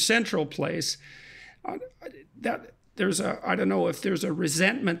lost their central place, that there's I don't know if there's a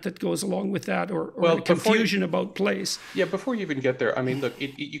resentment that goes along with that, or a confusion about place. Yeah, before you even get there, I mean, look,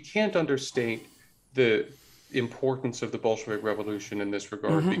 you can't understate the importance of the Bolshevik Revolution in this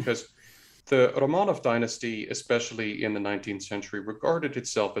regard, because the Romanov dynasty, especially in the 19th century, regarded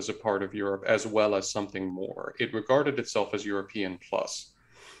itself as a part of Europe as well as something more. It regarded itself as European plus.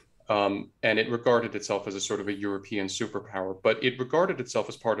 And it regarded itself as a sort of a European superpower, but it regarded itself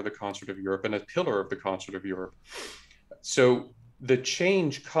as part of the concert of Europe and a pillar of the concert of Europe. So the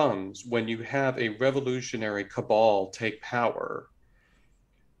change comes when you have a revolutionary cabal take power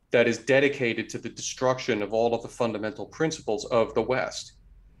that is dedicated to the destruction of all of the fundamental principles of the West.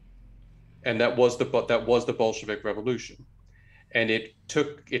 And that was the Bolshevik Revolution. And it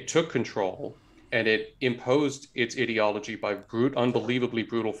took control, and it imposed its ideology by unbelievably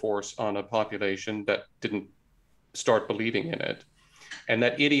brutal force on a population that didn't start believing in it. And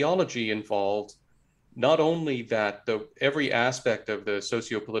that ideology involved not only that every aspect of the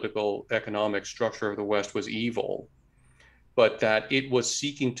socio-political economic structure of the West was evil, but that it was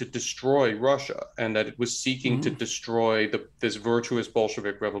seeking to destroy Russia, and that it was seeking to destroy this virtuous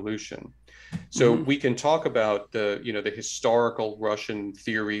Bolshevik Revolution. So we can talk about the historical Russian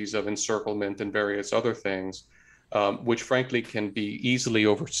theories of encirclement and various other things, which frankly can be easily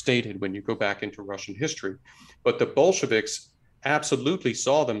overstated when you go back into Russian history. But the Bolsheviks absolutely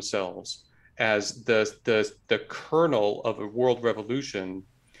saw themselves as the kernel of a world revolution,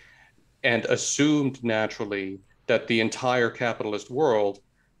 and assumed naturally that the entire capitalist world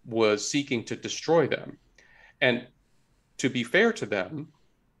was seeking to destroy them. And to be fair to them,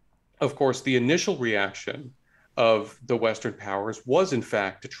 of course, the initial reaction of the Western powers was, in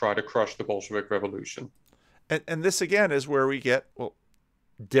fact, to try to crush the Bolshevik Revolution. And this, again, is where we get,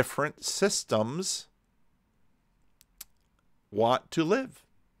 different systems want to live.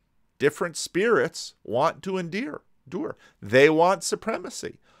 Different spirits want to endure. They want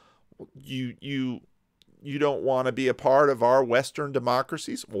supremacy. You don't want to be a part of our Western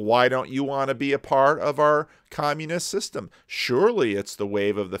democracies? Well, why don't you want to be a part of our communist system? Surely it's the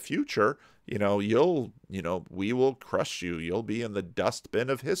wave of the future. We will crush you. You'll be in the dustbin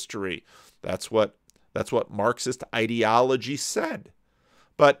of history. That's what Marxist ideology said.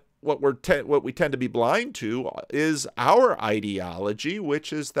 But what we tend to be blind to is our ideology,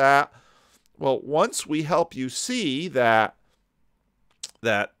 which is that, once we help you see that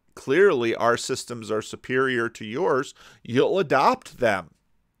clearly our systems are superior to yours, you'll adopt them.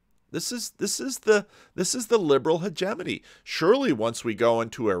 This is the liberal hegemony. Surely once we go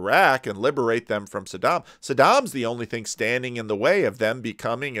into Iraq and liberate them from Saddam's the only thing standing in the way of them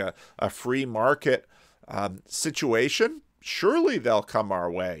becoming a free market situation. Surely they'll come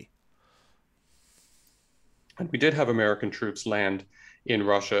our way. And we did have American troops land in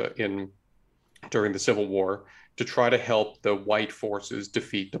Russia during the Civil War to try to help the white forces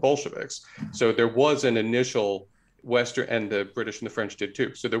defeat the Bolsheviks. So there was an initial Western, and the British and the French did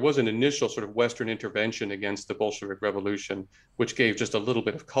too. So there was an initial sort of Western intervention against the Bolshevik Revolution, which gave just a little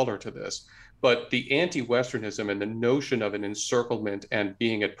bit of color to this. But the anti-Westernism and the notion of an encirclement and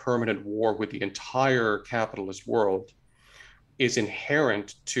being at permanent war with the entire capitalist world is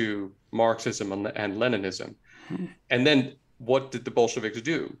inherent to Marxism and Leninism. And then what did the Bolsheviks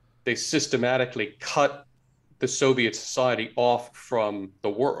do? They systematically cut the Soviet society off from the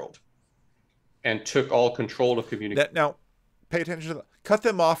world and took all control of communication. Now, pay attention to that. Cut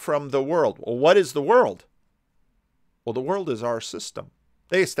them off from the world. Well, what is the world? Well, the world is our system.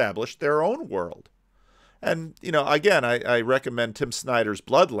 They established their own world. And, again, I recommend Tim Snyder's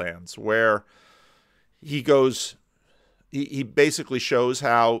Bloodlands, where he basically shows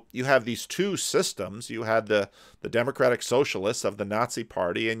how you have these two systems. You had the democratic socialists of the Nazi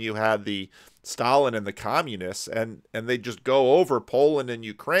Party, and you had the Stalin and the communists, and they just go over Poland and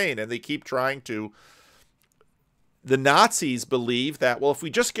Ukraine, and they keep trying to. The Nazis believe that, if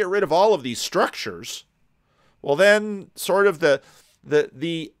we just get rid of all of these structures, then sort of the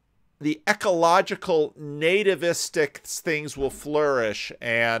ecological nativistic things will flourish,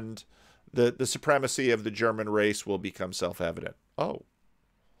 and the supremacy of the German race will become self-evident. Oh.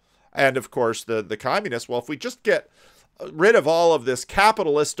 And of course, the communists, if we just get rid of all of this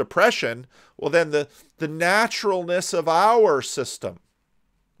capitalist oppression, then the naturalness of our system.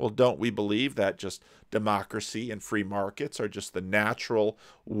 Well, don't we believe that just democracy and free markets are just the natural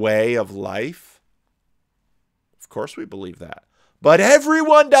way of life? Of course we believe that. But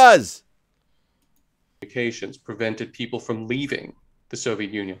everyone does. Communications prevented people from leaving the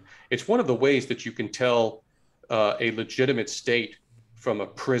Soviet Union. It's one of the ways that you can tell a legitimate state from a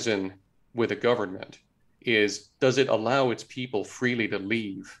prison with a government, is, does it allow its people freely to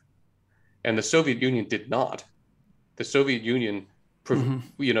leave? And the Soviet Union did not. The Soviet Union,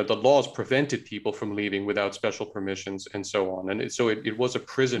 the laws prevented people from leaving without special permissions and so on. And so it was a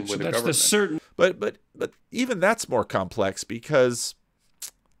prison with a government. The certain. But even that's more complex, because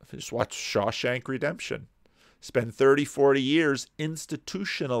just watch Shawshank Redemption. Spend 30, 40 years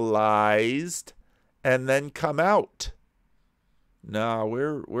institutionalized and then come out. No,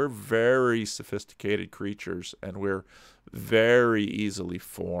 we're very sophisticated creatures, and we're very easily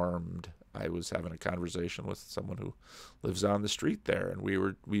formed. I was having a conversation with someone who lives on the street there, and he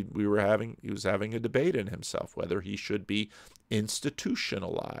was having a debate in himself whether he should be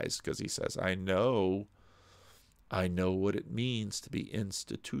institutionalized, because he says, I know what it means to be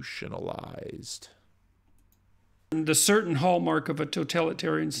institutionalized. The certain hallmark of a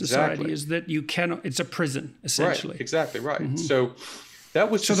totalitarian society is that you cannot, it's a prison, essentially. Right, exactly right. So that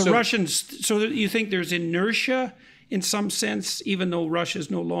was so the Russians, so that you think there's inertia in some sense, even though Russia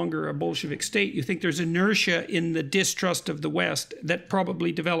is no longer a Bolshevik state, you think there's inertia in the distrust of the West that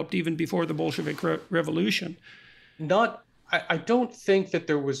probably developed even before the Bolshevik Revolution? I don't think that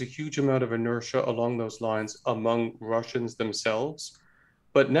there was a huge amount of inertia along those lines among Russians themselves.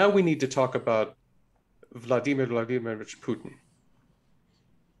 But now we need to talk about Vladimir Vladimirovich Putin,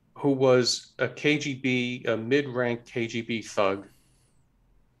 who was a mid-rank KGB thug,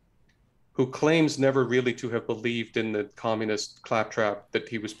 who claims never really to have believed in the communist claptrap that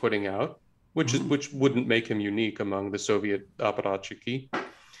he was putting out, which wouldn't make him unique among the Soviet apparatchiki,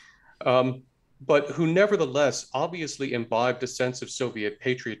 but who nevertheless obviously imbibed a sense of Soviet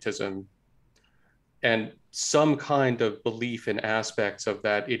patriotism and some kind of belief in aspects of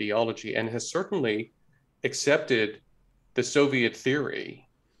that ideology, and has certainly accepted the Soviet theory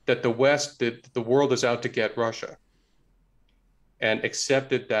that the world is out to get Russia, and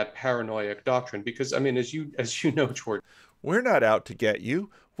accepted that paranoid doctrine. Because, I mean, as you know, George, we're not out to get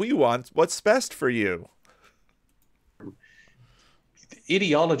you. We want what's best for you.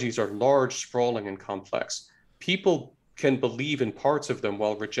 Ideologies are large, sprawling, and complex. People can believe in parts of them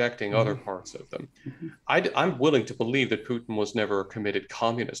while rejecting other parts of them. I'm willing to believe that Putin was never a committed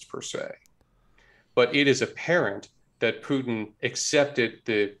communist per se, but it is apparent that Putin accepted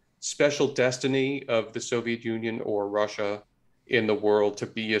the special destiny of the Soviet Union or Russia in the world to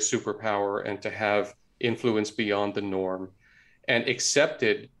be a superpower and to have influence beyond the norm, and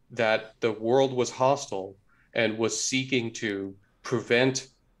accepted that the world was hostile and was seeking to prevent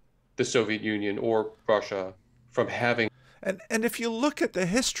the Soviet Union or Russia from having. And if you look at the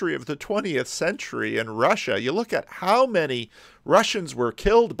history of the 20th century in Russia, you look at how many Russians were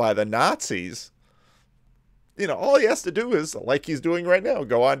killed by the Nazis. You know, all he has to do is, like he's doing right now,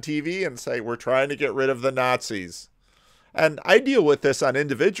 go on TV and say, we're trying to get rid of the Nazis. And I deal with this on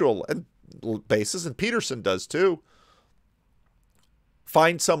individual basis, and Peterson does too.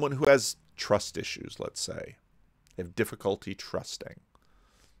 Find someone who has trust issues, let's say. They have difficulty trusting.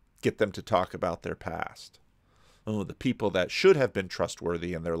 Get them to talk about their past. Oh, the people that should have been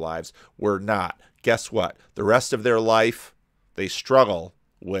trustworthy in their lives were not. Guess what? The rest of their life, they struggle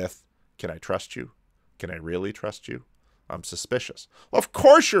with, can I trust you? Can I really trust you? I'm suspicious. Well, of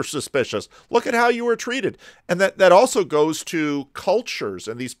course you're suspicious. Look at how you were treated. And that also goes to cultures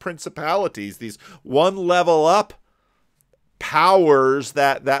and these principalities, these one level up powers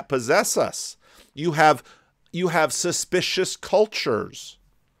that possess us. You have suspicious cultures.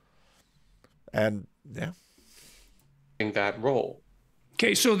 And yeah. That role.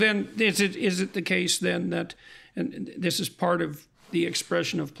 Okay, so then is it the case then that, and this is part of the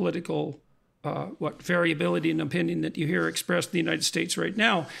expression of political variability in opinion that you hear expressed in the United States right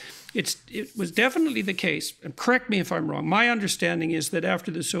now, it was definitely the case, and correct me if I'm wrong, my understanding is that after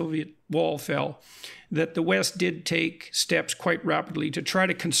the Soviet wall fell, that the West did take steps quite rapidly to try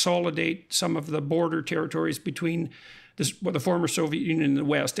to consolidate some of the border territories between the former Soviet Union and the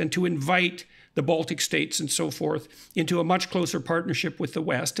West, and to invite the Baltic states and so forth into a much closer partnership with the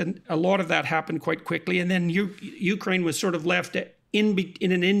West. And a lot of that happened quite quickly. And then Ukraine was sort of left in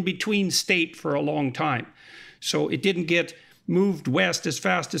an in-between state for a long time. So it didn't get moved west as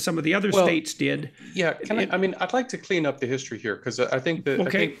fast as some of the other states did. Yeah, I'd like to clean up the history here, because I think the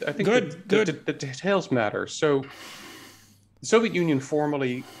details matter. So the Soviet Union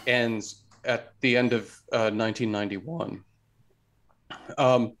formally ends at the end of 1991.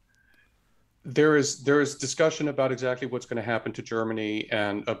 There is discussion about exactly what's going to happen to Germany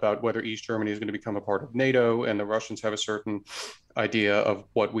and about whether East Germany is going to become a part of NATO, and the Russians have a certain idea of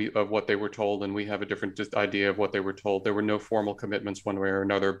what they were told, and we have a different idea of what they were told. There were no formal commitments one way or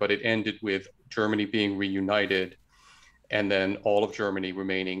another, but it ended with Germany being reunited and then all of Germany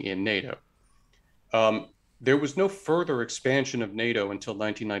remaining in NATO. there was no further expansion of NATO until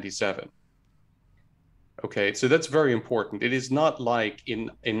 1997. Okay, so that's very important. It is not like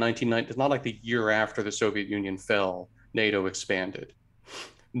in 1990, it's not like the year after the Soviet Union fell, NATO expanded.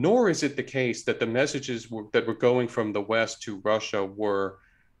 Nor is it the case that the messages that were going from the West to Russia were,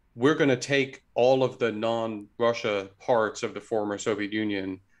 we're going to take all of the non-Russia parts of the former Soviet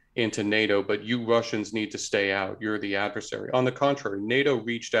Union into NATO, but you Russians need to stay out. You're the adversary. On the contrary, NATO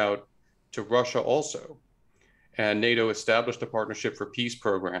reached out to Russia also, and NATO established a Partnership for Peace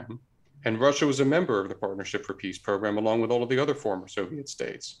program. And Russia was a member of the Partnership for Peace program, along with all of the other former Soviet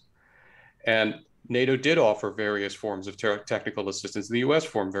states. And NATO did offer various forms of technical assistance. The US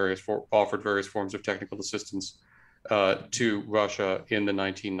offered various forms of technical assistance to Russia in the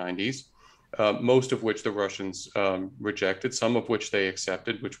 1990s, most of which the Russians rejected, some of which they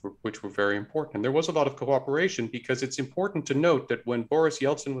accepted, which were very important. And there was a lot of cooperation, because it's important to note that when Boris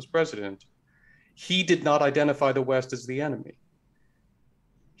Yeltsin was president, he did not identify the West as the enemy.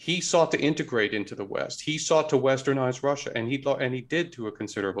 He sought to integrate into the West. He sought to westernize Russia, and he did to a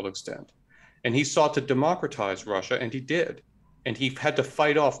considerable extent. And he sought to democratize Russia, and he did. And he had to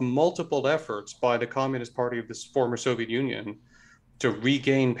fight off multiple efforts by the Communist Party of the former Soviet Union to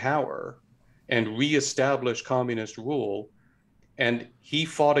regain power and reestablish communist rule. And he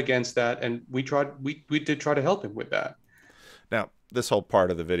fought against that, and we did try to help him with that. Now, this whole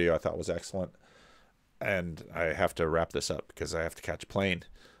part of the video I thought was excellent. And I have to wrap this up because I have to catch a plane.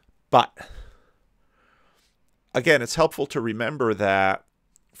 But again, it's helpful to remember that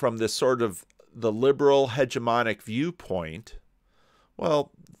from this sort of the liberal hegemonic viewpoint,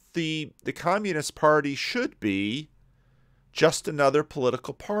 well, the Communist Party should be just another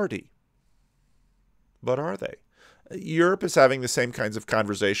political party. But are they? Europe is having the same kinds of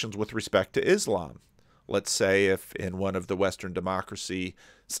conversations with respect to Islam. Let's say if in one of the Western democracies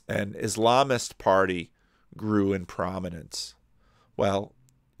an Islamist party grew in prominence. Well,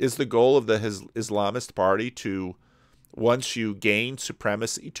 is the goal of the Islamist party to, once you gain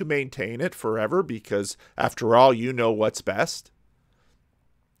supremacy, to maintain it forever? Because after all, you know what's best.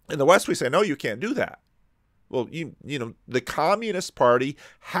 In the West, we say, no, you can't do that. Well, you know, the Communist Party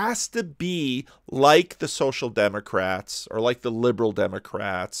has to be like the Social Democrats or like the Liberal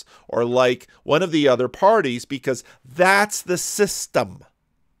Democrats or like one of the other parties, because that's the system.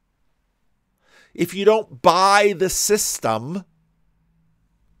 If you don't buy the system,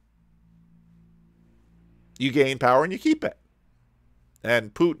 you gain power and you keep it.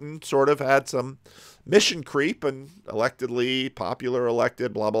 And Putin sort of had some mission creep and elected, blah,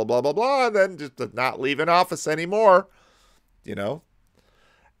 blah, blah, blah, blah, and then just not leave in office anymore, you know.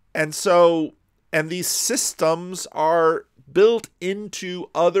 And so, and these systems are built into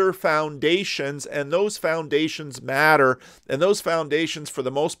other foundations, and those foundations matter, and those foundations, for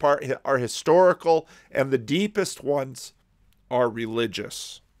the most part, are historical, and the deepest ones are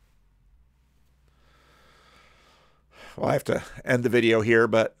religious. Well, I have to end the video here,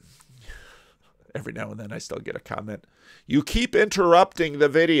 but every now and then I still get a comment. You keep interrupting the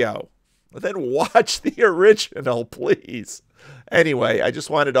video. Then watch the original, please. Anyway, I just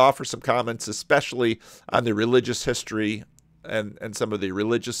wanted to offer some comments, especially on the religious history and some of the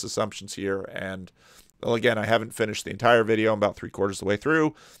religious assumptions here. And, well, again, I haven't finished the entire video. I'm about 3/4 of the way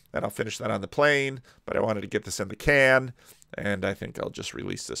through, and I'll finish that on the plane. But I wanted to get this in the can, and I think I'll just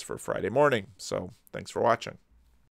release this for Friday morning. So thanks for watching.